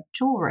 and my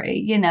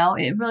jewelry.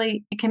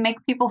 It can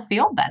make people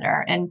feel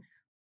better. And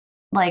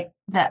like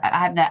I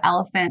have the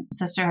elephant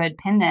sisterhood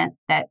pendant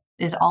that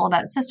is all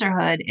about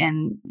sisterhood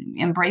and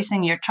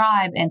embracing your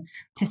tribe, and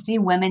to see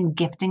women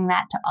gifting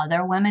that to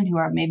other women who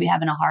are maybe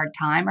having a hard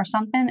time or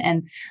something,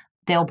 and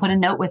they'll put a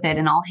note with it,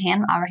 and I'll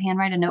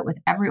handwrite a note with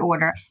every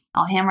order.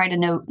 I'll handwrite a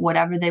note,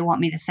 whatever they want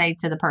me to say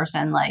to the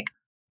person. Like,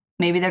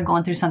 maybe they're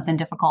going through something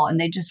difficult and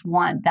they just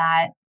want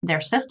that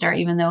their sister,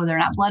 even though they're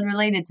not blood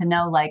related, to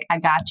know, like, I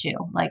got you.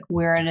 Like,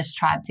 we're in this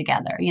tribe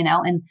together,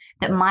 and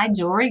that my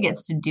jewelry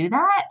gets to do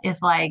that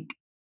is like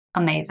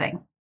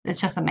amazing.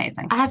 It's just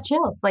amazing. I have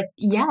chills. Like,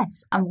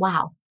 yes.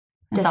 Wow.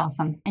 It's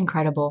awesome.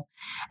 Incredible.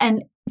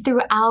 And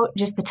throughout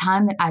just the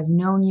time that I've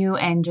known you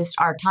and just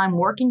our time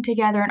working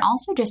together, and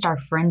also just our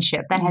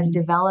friendship that has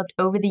developed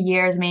over the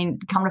years. I mean,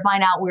 come to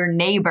find out we're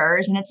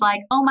neighbors, and it's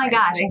like, oh my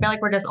gosh, I feel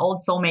like we're just old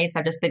soulmates.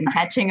 I've just been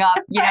catching up,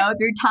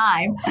 through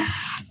time.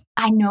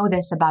 I know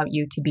this about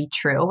you to be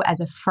true as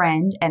a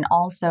friend and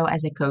also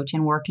as a coach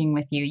and working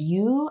with you.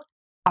 You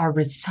are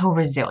so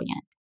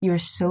resilient. You're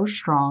so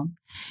strong.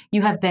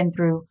 You have been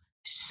through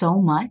so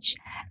much,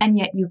 and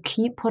yet you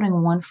keep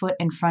putting one foot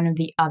in front of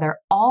the other,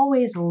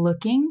 always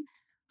looking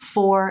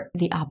for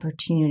the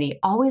opportunity,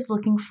 always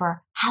looking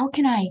for, how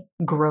can I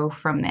grow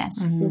from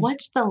this?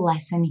 What's the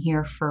lesson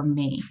here for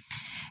me?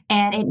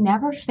 And it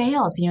never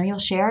fails. You'll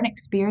share an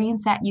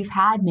experience that you've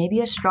had, maybe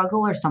a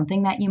struggle or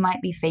something that you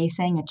might be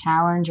facing, a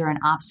challenge or an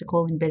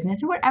obstacle in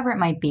business or whatever it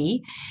might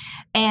be.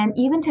 And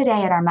even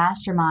today at our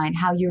mastermind,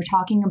 how you're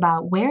talking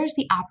about, where's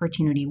the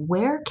opportunity?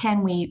 Where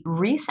can we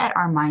reset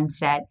our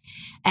mindset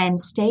and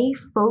stay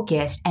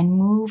focused and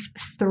move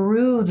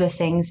through the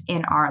things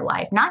in our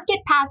life? Not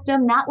get past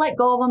them, not let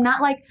go of them, not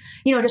like,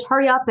 just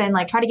hurry up and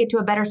like try to get to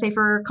a better,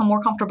 safer,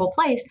 more comfortable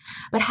place.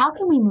 But how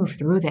can we move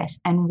through this?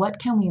 And what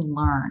can we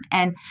learn?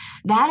 And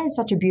that is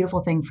such a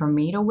beautiful thing for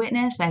me to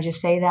witness. And I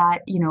just say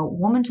that,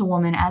 woman to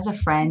woman as a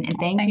friend. And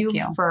thank you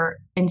for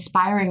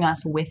inspiring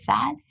us with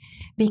that,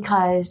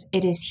 because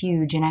it is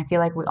huge. And I feel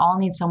like we all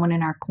need someone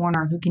in our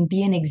corner who can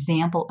be an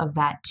example of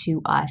that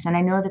to us. And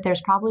I know that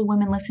there's probably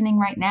women listening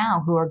right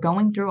now who are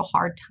going through a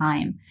hard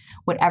time,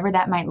 whatever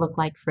that might look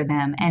like for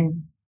them.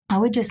 And I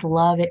would just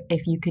love it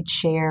if you could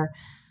share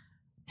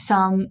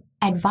some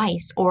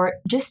advice or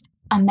just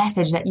a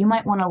message that you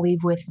might want to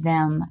leave with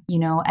them,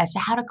 as to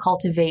how to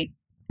cultivate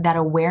that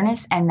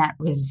awareness and that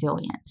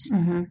resilience?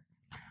 Mm-hmm.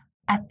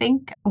 I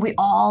think we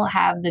all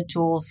have the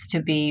tools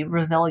to be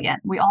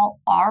resilient. We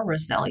all are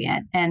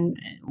resilient. And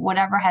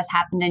whatever has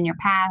happened in your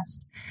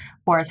past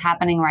or is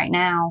happening right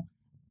now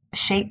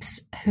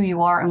shapes who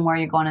you are and where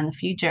you're going in the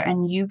future.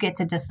 And you get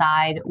to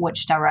decide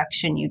which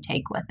direction you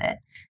take with it.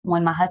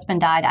 When my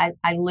husband died,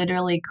 I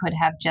literally could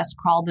have just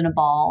crawled in a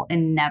ball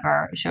and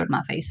never showed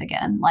my face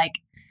again. Like,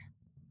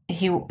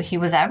 he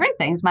was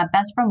everything. He's my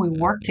best friend. We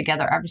worked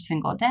together every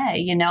single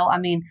day.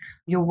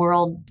 Your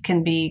world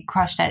can be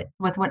crushed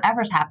with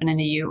whatever's happening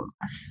to you.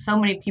 So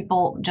many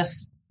people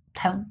just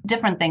have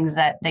different things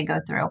that they go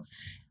through.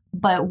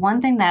 But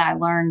one thing that I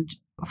learned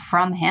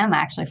from him,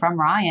 actually from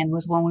Ryan,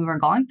 was when we were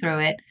going through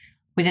it,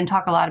 we didn't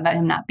talk a lot about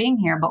him not being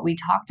here, but we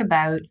talked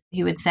about,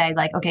 he would say,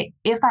 like, okay,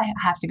 if I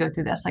have to go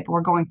through this, like,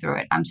 we're going through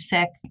it. I'm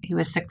sick. He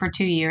was sick for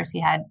 2 years.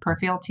 He had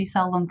peripheral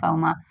T-cell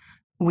lymphoma.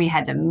 We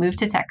had to move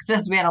to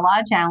Texas. We had a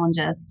lot of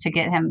challenges to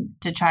get him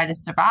to try to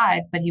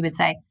survive. But he would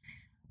say,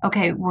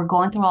 okay, we're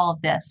going through all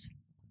of this.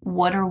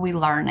 What are we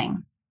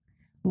learning?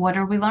 What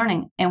are we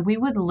learning? And we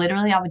would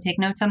literally, I would take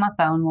notes on my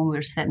phone when we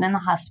were sitting in the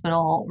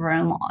hospital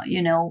room,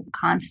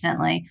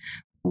 constantly.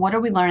 What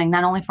are we learning,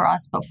 not only for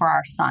us, but for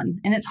our son?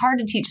 And it's hard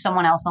to teach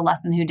someone else a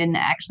lesson who didn't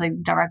actually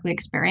directly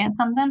experience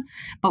something.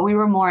 But we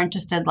were more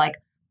interested, like,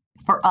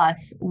 for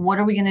us, what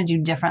are we going to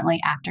do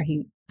differently after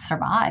he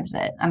survives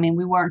it?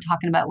 We weren't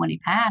talking about when he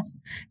passed.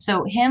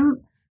 So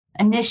him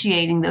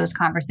initiating those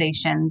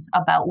conversations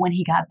about when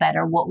he got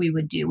better, what we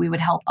would do, we would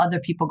help other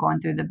people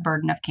going through the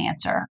burden of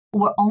cancer.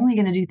 We're only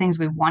going to do things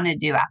we want to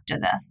do after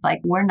this.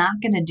 Like, we're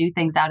not going to do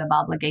things out of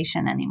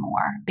obligation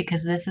anymore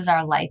because this is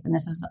our life and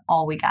this is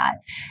all we got.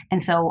 And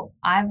so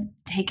I've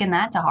taken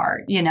that to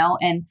heart,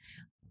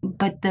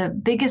 but the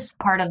biggest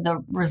part of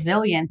the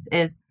resilience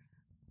is,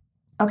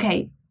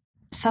 okay,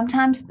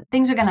 sometimes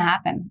things are going to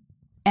happen.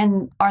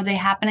 And are they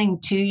happening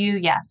to you?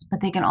 Yes,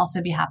 but they can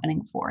also be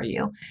happening for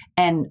you.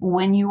 And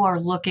when you are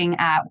looking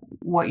at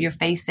what you're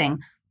facing,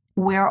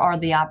 where are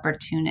the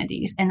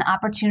opportunities? And the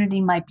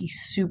opportunity might be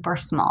super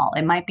small.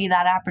 It might be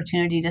that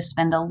opportunity to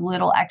spend a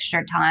little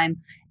extra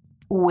time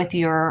with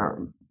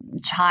your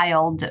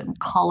child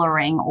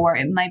coloring, or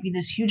it might be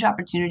this huge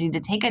opportunity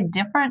to take a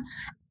different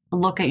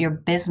look at your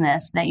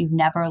business that you've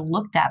never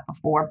looked at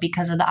before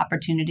because of the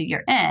opportunity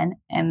you're in,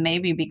 and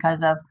maybe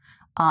because of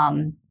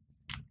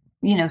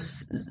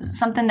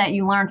something that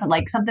you learned from,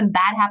 like, something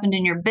bad happened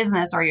in your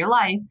business or your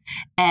life,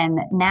 and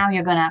now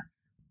you're going to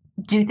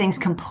do things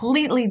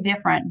completely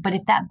different. But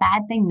if that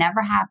bad thing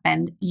never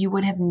happened, you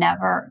would have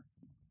never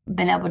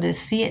been able to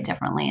see it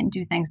differently and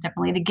do things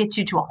differently to get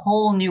you to a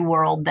whole new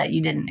world that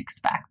you didn't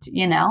expect,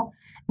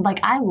 Like,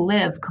 I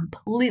live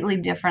completely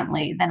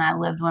differently than I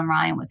lived when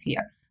Ryan was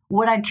here.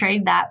 Would I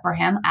trade that for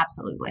him?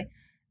 Absolutely.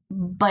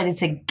 But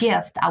it's a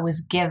gift I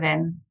was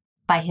given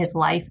by his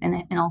life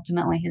and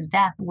ultimately his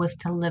death, was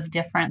to live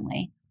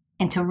differently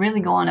and to really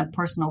go on a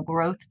personal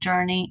growth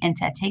journey and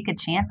to take a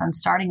chance on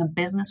starting a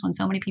business when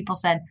so many people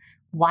said,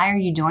 why are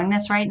you doing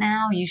this right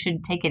now? You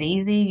should take it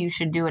easy. You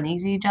should do an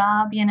easy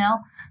job,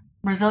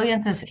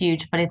 Resilience is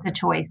huge, but it's a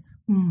choice.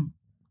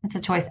 It's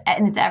a choice,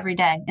 and it's every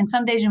day. And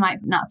some days you might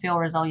not feel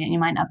resilient. You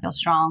might not feel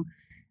strong,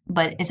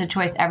 but it's a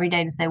choice every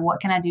day to say, what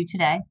can I do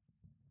today?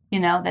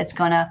 That's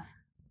going to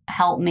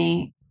help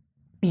me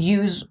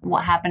use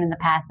what happened in the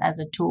past as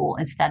a tool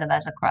instead of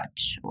as a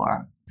crutch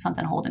or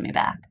something holding me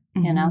back,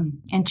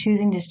 And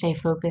choosing to stay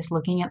focused,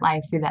 looking at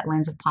life through that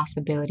lens of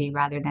possibility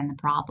rather than the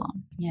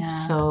problem. Yeah.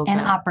 So and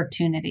good.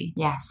 opportunity.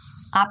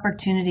 Yes.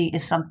 Opportunity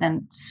is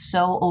something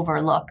so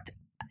overlooked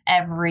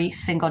every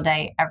single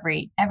day,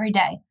 every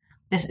day.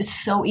 This is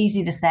so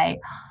easy to say,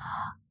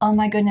 oh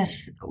my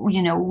goodness,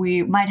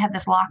 we might have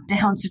this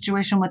lockdown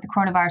situation with the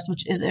coronavirus,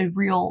 which is a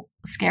real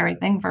scary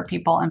thing for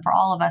people and for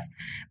all of us.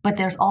 But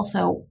there's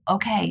also,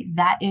 okay,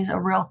 that is a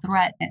real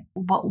threat.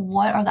 But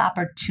what are the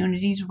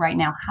opportunities right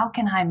now? How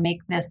can I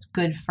make this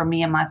good for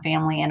me and my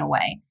family in a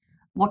way?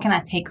 What can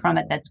I take from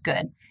it that's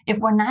good? If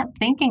we're not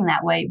thinking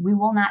that way, we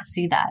will not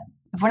see that.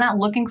 If we're not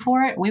looking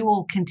for it, we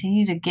will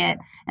continue to get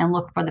and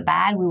look for the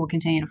bad. We will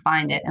continue to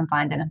find it and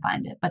find it and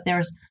find it. But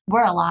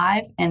we're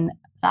alive, and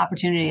the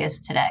opportunity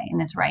is today,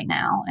 and it's right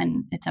now,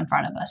 and it's in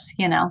front of us,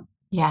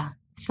 Yeah.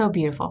 So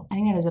beautiful. I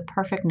think that is a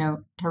perfect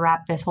note to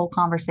wrap this whole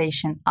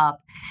conversation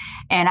up.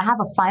 And I have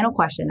a final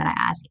question that I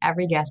ask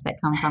every guest that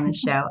comes on the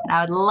show. And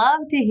I would love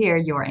to hear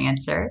your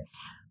answer.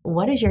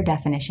 What is your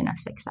definition of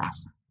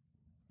success?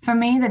 For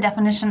me, the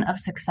definition of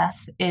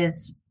success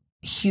is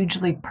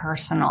hugely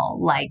personal,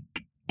 like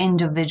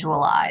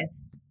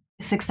individualized.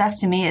 Success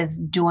to me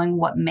is doing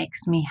what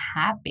makes me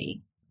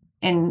happy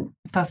and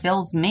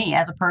fulfills me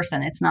as a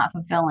person. It's not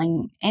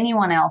fulfilling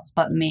anyone else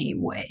but me.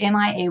 Am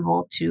I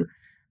able to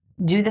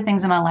do the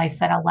things in my life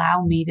that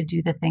allow me to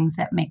do the things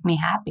that make me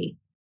happy?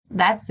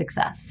 That's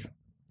success.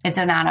 It's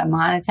not a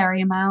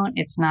monetary amount.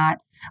 It's not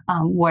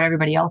what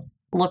everybody else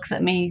looks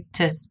at me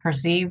to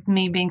perceive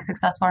me being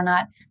successful or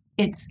not.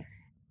 It's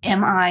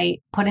am I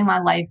putting my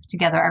life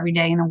together every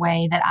day in a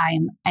way that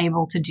I'm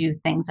able to do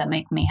things that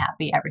make me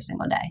happy every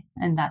single day?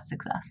 And that's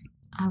success.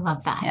 I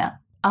love that. Yeah.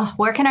 Oh,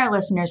 where can our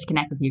listeners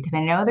connect with you? Because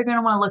I know they're going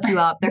to want to look you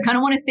up. They're going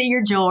to want to see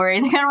your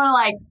jewelry. They're going to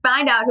want to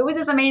find out who is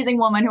this amazing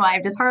woman who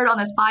I've just heard on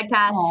this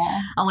podcast.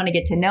 Aww. I want to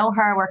get to know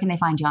her. Where can they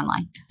find you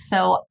online?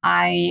 So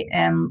I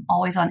am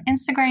always on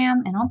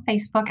Instagram and on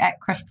Facebook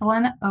at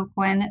Crystalyn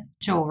Aucoin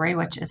Jewelry,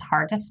 which is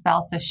hard to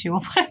spell. So she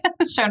will put it in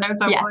the show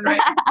notes. Yes. Right?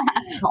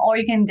 Or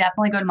you can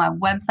definitely go to my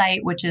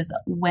website, which is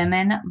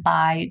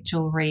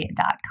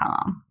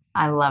womenbyjewelry.com.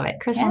 I love it.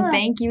 Crystalyn,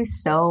 thank you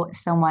so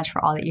much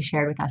for all that you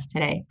shared with us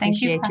today.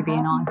 Appreciate you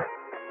being on.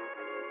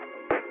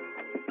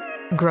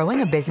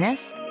 Growing a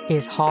business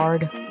is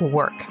hard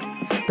work.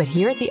 But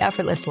here at The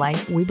Effortless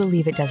Life, we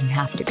believe it doesn't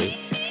have to be.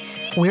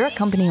 We're a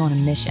company on a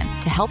mission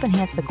to help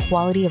enhance the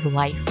quality of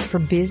life for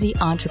busy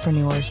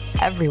entrepreneurs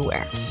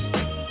everywhere.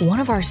 One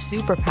of our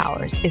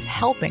superpowers is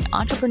helping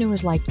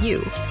entrepreneurs like you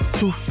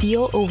who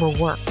feel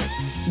overworked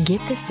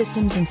get the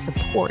systems and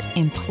support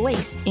in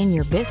place in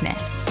your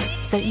business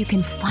so that you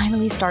can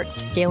finally start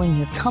scaling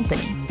your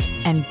company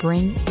and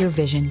bring your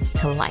vision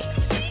to life.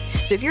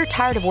 So if you're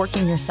tired of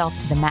working yourself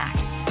to the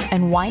max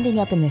and winding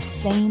up in the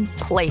same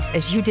place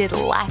as you did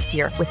last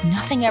year with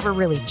nothing ever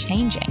really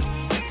changing,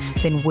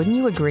 then wouldn't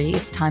you agree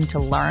it's time to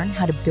learn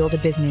how to build a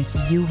business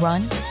you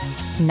run,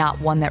 not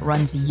one that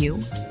runs you?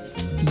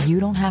 You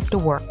don't have to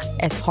work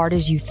as hard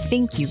as you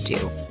think you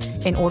do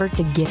in order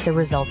to get the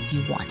results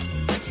you want.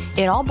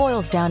 It all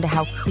boils down to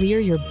how clear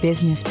your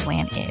business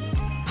plan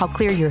is, how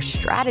clear your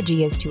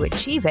strategy is to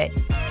achieve it,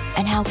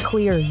 and how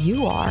clear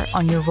you are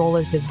on your role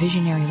as the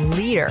visionary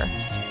leader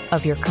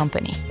of your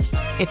company.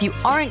 If you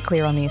aren't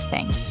clear on these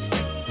things,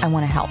 I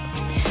want to help.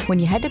 When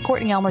you head to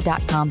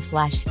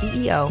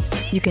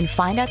CourtneyElmer.com/CEO, you can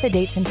find out the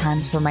dates and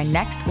times for my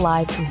next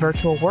live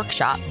virtual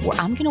workshop where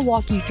I'm going to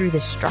walk you through the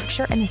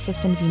structure and the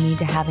systems you need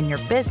to have in your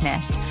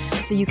business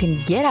so you can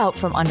get out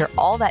from under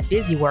all that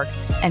busy work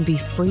and be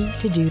free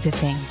to do the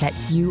things that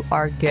you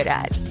are good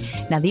at.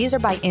 Now, these are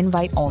by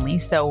invite only,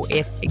 so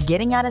if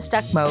getting out of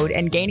stuck mode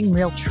and gaining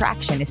real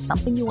traction is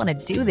something you want to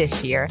do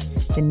this year,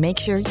 then make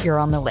sure you're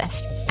on the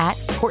list at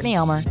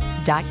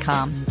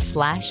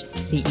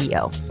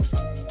CourtneyElmer.com/CEO.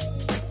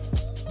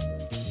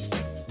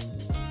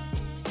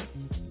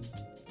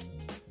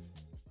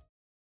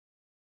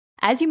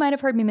 As you might have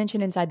heard me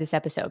mention inside this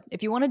episode,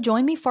 if you want to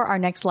join me for our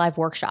next live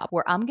workshop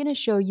where I'm going to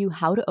show you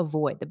how to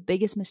avoid the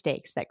biggest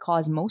mistakes that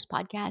cause most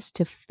podcasts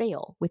to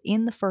fail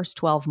within the first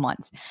 12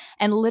 months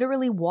and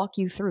literally walk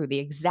you through the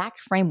exact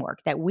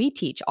framework that we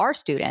teach our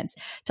students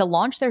to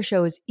launch their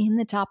shows in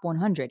the top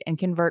 100 and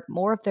convert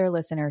more of their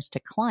listeners to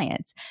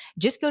clients,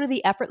 just go to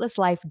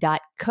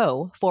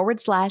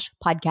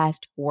theeffortlesslife.co/podcast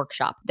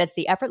workshop. That's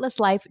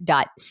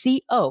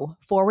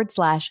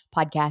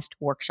theeffortlesslife.co/podcast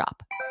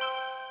workshop.